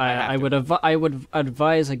to, but I would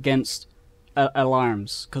advise against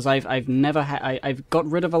alarms, because I've got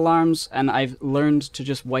rid of alarms, and I've learned to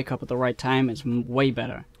just wake up at the right time. It's way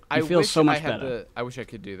better. You feel so much better. I wish I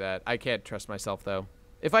could do that. I can't trust myself though.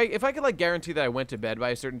 If I could like guarantee that I went to bed by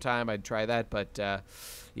a certain time, I'd try that. But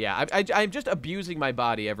yeah, I'm just abusing my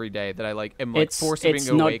body every day that I like am like forced to being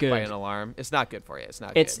awake by an alarm. It's not good for you. It's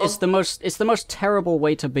not good. It's the most terrible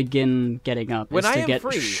way to begin getting up. When is I to am get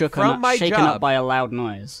free shaken job, up by a loud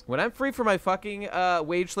noise. When I'm free from my fucking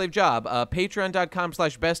wage slave job,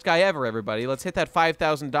 patreon.com/bestguyever, everybody. Let's hit that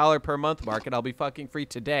 $5,000 per month mark, and I'll be fucking free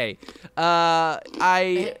today. I'm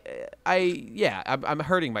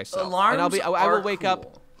hurting myself. Alarms and I will wake cool.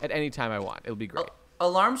 up at any time I want. It'll be great.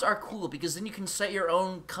 Alarms are cool because then you can set your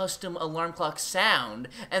own custom alarm clock sound,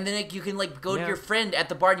 and then you can like go to your friend at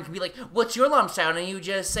the bar and you can be like, "What's your alarm sound?" And you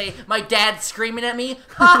just say, "My dad's screaming at me."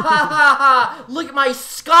 Ha ha ha ha! Look at my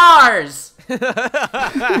scars.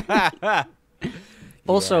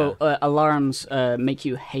 Also, alarms make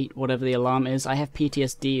you hate whatever the alarm is. I have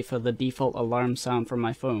PTSD for the default alarm sound from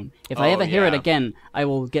my phone. If I ever hear it again, I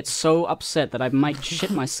will get so upset that I might shit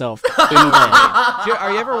myself in bed.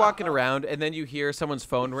 Are you ever walking around and then you hear someone's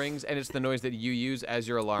phone rings and it's the noise that you use as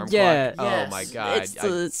your alarm clock? Yes. Oh my god.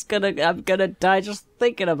 I'm gonna die just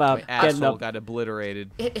thinking about my getting asshole up. got obliterated.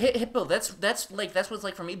 Hippo, that's what it's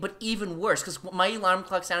like for me, but even worse, because my alarm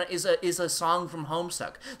clock sound is a song from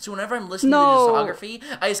Homestuck. So whenever I'm listening to discography,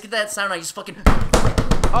 I just get that sound, I just fucking...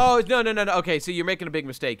 Oh, no. Okay, so you're making a big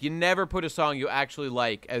mistake. You never put a song you actually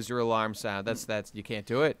like as your alarm sound. That's you can't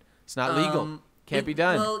do it. It's not legal. Can't be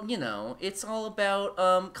done. Well, you know, it's all about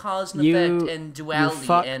cause and effect and duality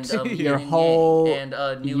and your whole and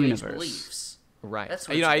New universe. Age beliefs. Right. That's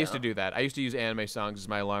what I used to do that. I used to use anime songs as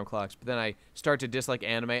my alarm clocks, but then I start to dislike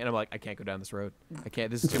anime, and I'm like, I can't go down this road. I can't.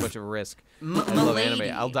 This is too much of a risk. I love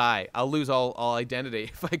anime. I'll die. I'll lose all identity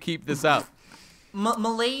if I keep this up.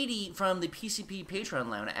 Milady from the PCP Patreon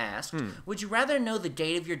Lounge asked, would you rather know the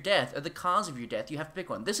date of your death or the cause of your death? You have to pick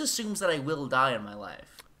one. This assumes that I will die in my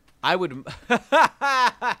life. I would...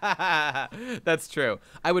 That's true.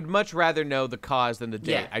 I would much rather know the cause than the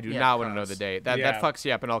date. I do not want to know the date. That fucks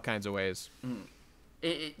you up in all kinds of ways.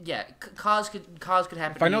 Cause could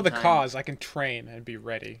happen. If I know the cause, I can train and be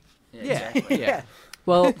ready. Exactly. Yeah.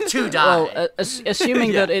 Well, to die. Well,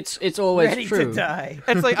 assuming that it's always Ready true. to die.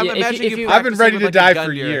 It's like I'm imagining you. I've been ready to with, die like,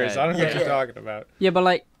 for years. I don't know what you're talking about. Yeah, but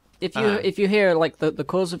like if you hear like the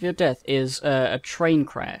cause of your death is a train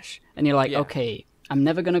crash, and you're like, okay, I'm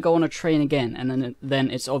never gonna go on a train again, and then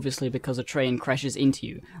it's obviously because a train crashes into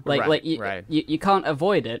you. You can't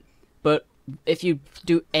avoid it, but if you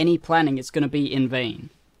do any planning, it's gonna be in vain.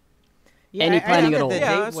 Yeah, any planning at all. The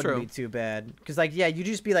Yeah, date wouldn't be too bad. Because, like, yeah, you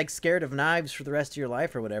just be, like, scared of knives for the rest of your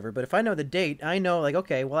life or whatever. But if I know the date, I know, like,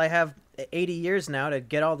 okay, well, I have 80 years now to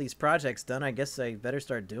get all these projects done. I guess I better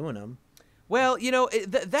start doing them. Well, you know,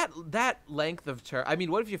 that length of term... I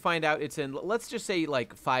mean, what if you find out it's in, let's just say,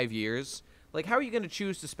 like, 5 years? Like, how are you going to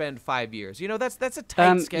choose to spend 5 years? You know, that's a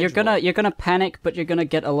tight schedule. You're gonna panic, but you're gonna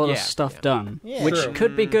get a lot of stuff done, which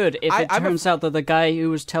could be good if it turns out that the guy who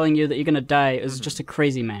was telling you that you're gonna die is just a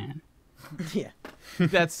crazy man. Yeah.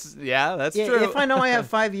 That's Yeah, true. if I know I have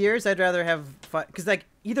 5 years, I'd rather have because like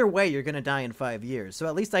either way, you're gonna die in 5 years. So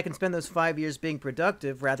at least I can spend those 5 years being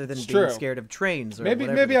productive rather than being true. scared of trains. Or Maybe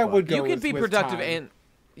whatever the I fuck. would go. You could be with productive time. and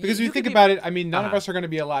Because you you think could be- about it, I mean, none of Uh-huh. us are going to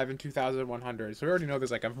be alive in 2100. So we already know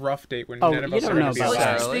there's like a rough date when Oh, none of you us don't are going know to be about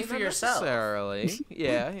alive. that. Speak for yourself. Necessarily.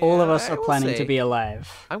 Yeah. All of us I are will planning say, to be alive.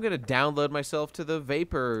 I'm gonna download myself to the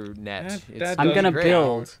Vapor Net. That It's doesn't I'm gonna great.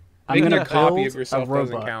 build. I'm Making gonna a copy build of yourself a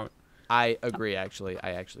doesn't robot. count. I agree. Actually,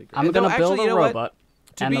 I actually agree. I'm Though, gonna actually, build you a know what? robot,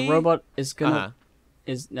 To and be- the robot is gonna Uh-huh.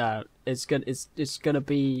 it's gonna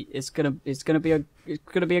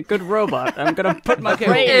be a good robot. I'm gonna put my Okay,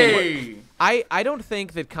 brain in it. Hey! I don't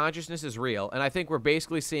think that consciousness is real, and I think we're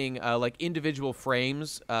basically seeing like individual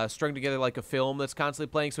frames strung together like a film that's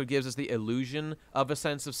constantly playing, so it gives us the illusion of a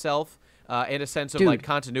sense of self and a sense of Dude. like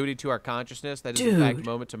continuity to our consciousness that is in fact Dude.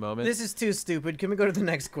 moment to moment. This is too stupid. Can we go to the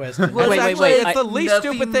next question? Well, Wait, it's wait, actually- wait, It's the least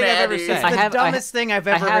Nothing stupid thing I've ever matters. said. the I have- dumbest thing I've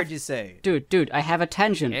ever have- heard you say. Dude, I have a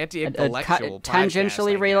tangent. Anti-intellectual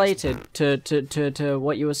Tangentially podcast, I related to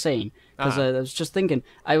what you were saying. Because Uh-huh. I was just thinking.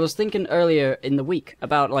 I was thinking earlier in the week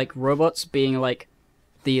about like robots being like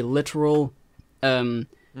the literal,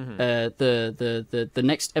 the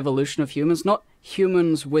next evolution of humans. Not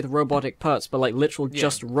humans with robotic parts, but like literal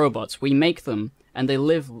just robots. We make them, and they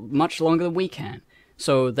live much longer than we can.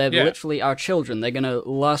 So they're Yeah. literally our children. They're gonna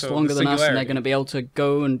last So longer the than us, and they're singularity. gonna be able to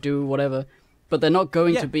go and do whatever. But they're not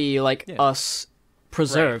going Yeah. to be like Yeah. us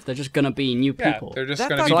preserved. They're just gonna be new Yeah, people. they're just That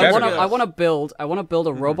going to thought be So you I better. want to, than I us. want to build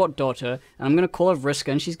a robot daughter, and I'm gonna call her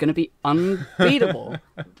Vriska, and she's gonna be unbeatable,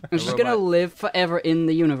 and she's gonna robot. live forever in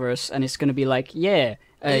the universe, and it's gonna be like, yeah,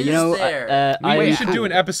 Is you know, there- We I'm should do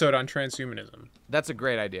an episode on transhumanism. That's a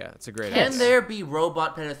great idea. It's a great Can idea. there be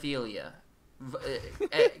robot pedophilia?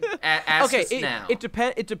 Ask Okay, us it, now. it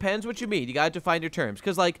depends what you mean. You gotta define your terms.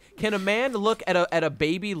 Because like, can a man look at a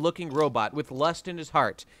baby-looking robot with lust in his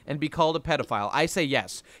heart and be called a pedophile? I say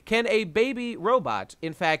yes. Can a baby robot,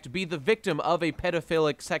 in fact, be the victim of a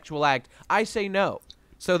pedophilic sexual act? I say no.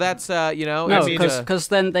 So that's you know. no, it's, mean, because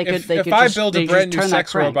then they could If, they if could I just, build they a brand just new turn that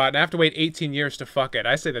sex crank. robot and I have to wait 18 years to fuck it,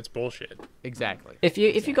 I say that's bullshit. exactly. If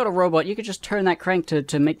you got a robot, you could just turn that crank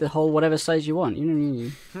to make the hole whatever size you want.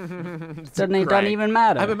 You doesn't Crank. even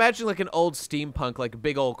matter. I'm imagining like an old steampunk, like a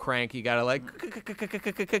big old crank. You gotta like crank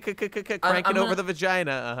it over the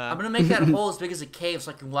vagina. I'm gonna make that hole as big as a cave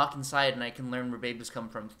so I can walk inside and I can learn where babies come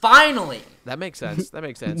from. Finally! That makes sense. That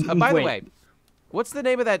makes sense. By the Wait. way, what's the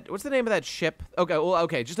name of that? What's the name of that ship? Okay, well,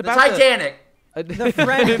 okay, just The about Titanic! The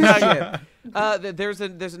friendship. there's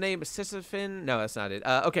a name, Sisyphon. No, that's not it.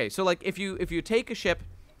 Okay, so like if you take a ship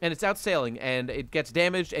and it's out sailing and it gets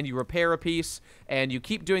damaged and you repair a piece and you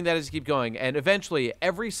keep doing that as you keep going and eventually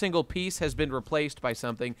every single piece has been replaced by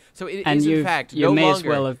something. So it and is in you fact you no may longer. as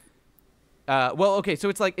well have. Well, okay, so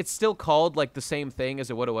it's like it's still called like the same thing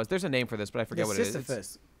as what it was. There's a name for this, but I forget The what it is.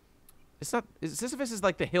 Sisyphus. It's not. Sisyphus is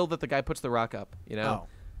like the hill that the guy puts the rock up. You know. Oh.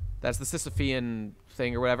 That's the Sisyphean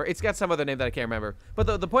thing or whatever. It's got some other name that I can't remember.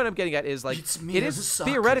 But the point I'm getting at is like It's me, it is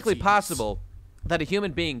Socrates. theoretically possible that a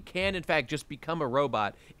human being can in fact just become a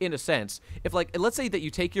robot in a sense. If like let's say that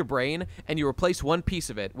you take your brain and you replace one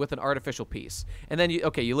piece of it with an artificial piece, and then you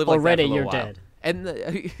live like Already that for a you're little while. dead.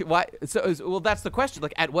 And why? So well, that's the question.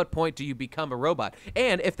 Like, at what point do you become a robot?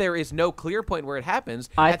 And if there is no clear point where it happens,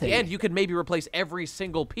 I at the think- end you could maybe replace every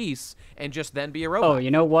single piece and just then be a robot. Oh, you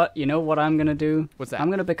know what? You know what I'm gonna do? What's that? I'm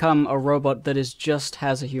gonna become a robot that is just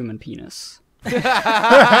has a human penis.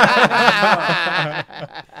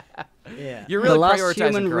 Yeah. You're really The last prioritizing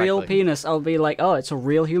human real correctly. penis, I'll be like, oh, it's a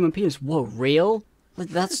real human penis. Whoa, real? Like,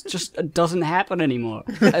 that's just it doesn't happen anymore.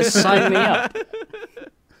 Sign me up.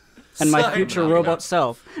 And my Sign future me robot up.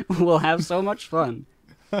 self will have so much fun.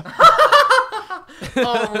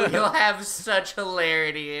 Oh, he'll have such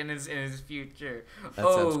hilarity in his future. That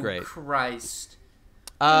oh, sounds great. Christ.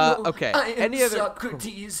 Okay. I am Any other?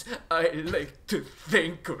 Socrates. I like to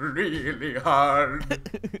think really hard.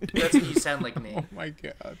 That's what you sound like me. Oh my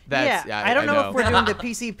god. That's, yeah, I don't know if we're doing the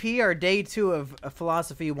PCP or day 2 of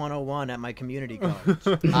Philosophy 101 at my community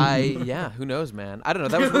college. Yeah. Who knows, man? I don't know.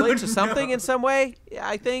 That was related to something in some way. Yeah,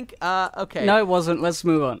 I think. Okay. No, it wasn't. Let's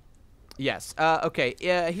move on. Yes. Okay.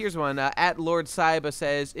 Here's one. At Lord Saiba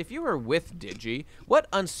says, if you were with Digi, what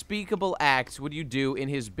unspeakable acts would you do in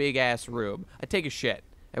his big ass room? I'd take a shit.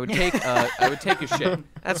 I would take a shit.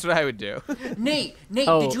 That's what I would do. Nate,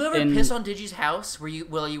 Oh, did you ever in- piss on Digi's house?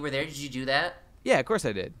 While you were there? Did you do that? Yeah, of course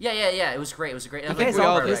I did. Yeah. It was great. It was a great. You like guys we all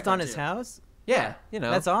all part of pissed it, on his too. house? Yeah. You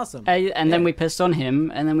know. That's awesome. And then we pissed on him,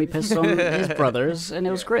 and then we pissed on his brothers, and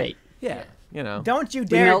it was great. Yeah. You know. Don't you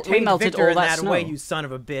dare we take melted Victor all in that that way, snow. you son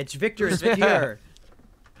of a bitch. Victor is pure.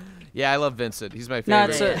 Yeah, I love Vincent. He's my No,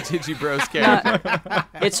 favorite it's Digibros character.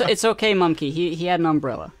 It's okay, Monkey. He had an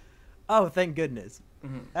umbrella. Oh, thank goodness.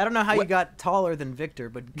 I don't know how you got taller than Victor,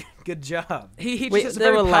 but good job. He just Wait, has a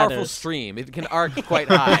there very were powerful ladders. stream. It can arc quite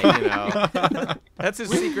high, you know. That's his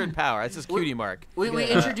secret power. That's his cutie mark. We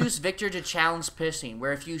introduced Victor to challenge pissing,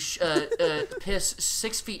 where if you piss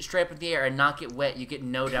 6 feet straight up in the air and not get wet, you get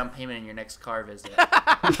no down payment in your next car visit.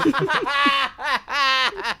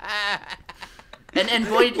 And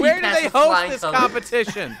boy, Where do they host this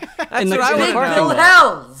competition? That's In the what I Big want to Bill know.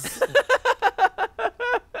 Hells.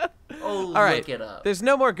 Oh, All right, look it up. there's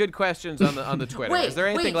no more good questions on the Twitter. Wait, Is there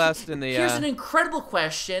anything left in the? Here's an incredible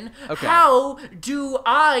question. Okay. How do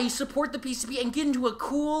I support the PCP and get into a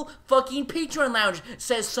cool fucking Patreon lounge?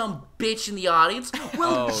 Says some bitch in the audience.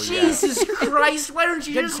 Well, Oh, Jesus Christ, why don't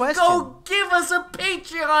you Good just question. go give us a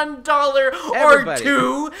Patreon dollar or Everybody,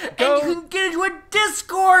 two, go- and you can get into a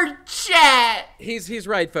Discord chat. He's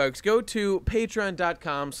right, folks. Go to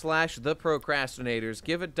patreon.com/theprocrastinators.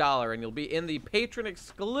 Give $1, and you'll be in the patron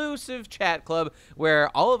exclusive chat club where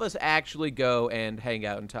all of us actually go and hang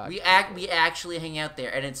out and talk. We actually hang out there,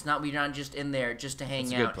 and we're not just in there just to hang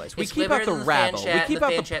It's a out. good place. We It's keep way out the better than fan rabble. chat. We keep out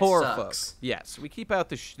fan the chat poor sucks. folks. Yes, we keep out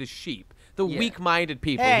the sheep, the Yeah. weak-minded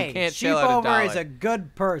people who Hey, can't shell out Sheepover $1. is a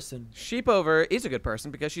good person. Sheepover is a good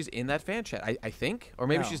person because she's in that fan chat, I think. Or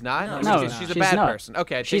maybe No. she's not. No, Maybe No, she's a she's bad not. person.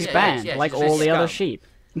 Okay, I She's take it bad. back. banned, yeah, like she's all a the other scum. sheep.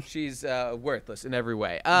 She's worthless in every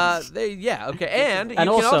way. Okay. And you And can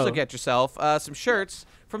also also- get yourself some shirts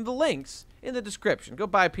from the links in the description. Go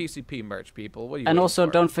buy PCP merch, people. What are you And waiting also,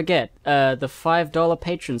 for? don't forget, the $5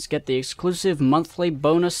 patrons get the exclusive monthly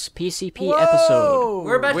bonus PCP Whoa! episode.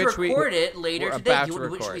 We're about Which to we- record it later we're today. about to Should we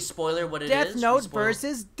record. spoiler what it is? Death Should we Note spoil-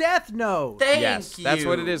 versus Death Note. Thank Yes, you. that's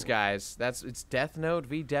what it is, guys. It's Death Note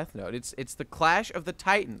v Death Note. It's the clash of the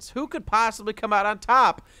titans. Who could possibly come out on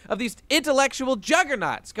top of these intellectual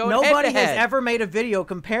juggernauts going Nobody head to has head? ever made a video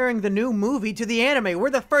comparing the new movie to the anime. We're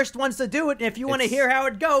the first ones to do it, and if you want to hear how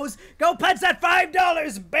it goes, go pledge that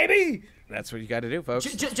 $5, baby! That's what you got to do, folks.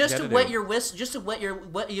 Just to wet your whistle, wet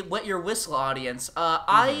your whistle, audience.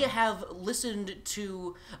 I have listened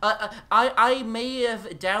to. I may have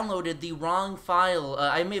downloaded the wrong file.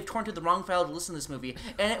 I may have torn to the wrong file to listen to this movie,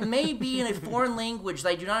 and it may be in a foreign language that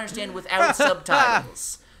I do not understand without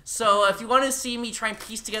subtitles. So if you want to see me try and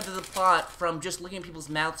piece together the plot from just looking at people's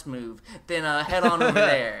mouths move, then head on over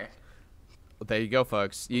there. Well, there you go,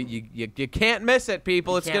 folks. You can't miss it,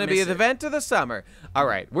 people. It's can't going to be miss the it. event of the summer. All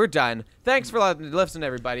right, we're done. Thanks for listening,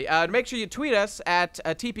 everybody. Make sure you tweet us at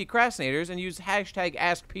TP Crastinators and use hashtag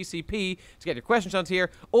AskPCP to get your questions on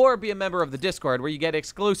here, or be a member of the Discord where you get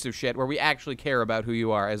exclusive shit where we actually care about who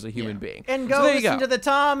you are as a human being. And So go there you listen go. to the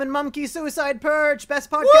Tom and Monkey Suicide Perch,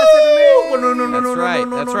 best podcast ever made! That's right.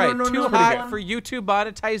 That's right. Too no, hot no. for YouTube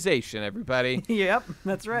monetization, everybody. Yep,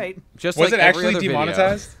 that's right. Just Was like it every actually other video.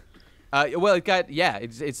 demonetized? Well, it got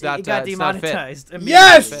it's not. It got it's not fit. demonetized.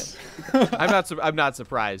 Yes! I'm not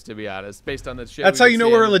surprised, to be honest, based on the shit. That's we've how been you know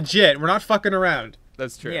seeing. we're legit. We're not fucking around.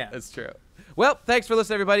 That's true. Yeah. That's true. Well, thanks for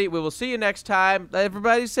listening, everybody. We will see you next time. Let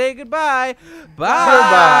everybody say goodbye.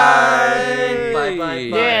 Bye. Bye bye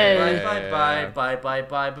Yeah. bye bye bye bye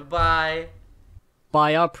bye bye bye.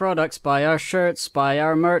 Buy our products, buy our shirts, buy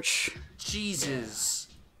our merch. Jesus.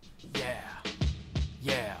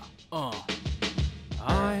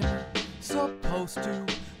 I'm supposed to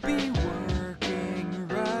be working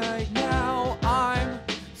right now. I'm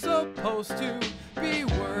supposed to be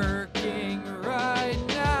working right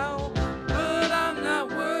now. But I'm not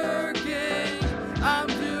working. I'm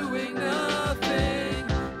doing nothing.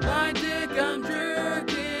 My dick, I'm drinking.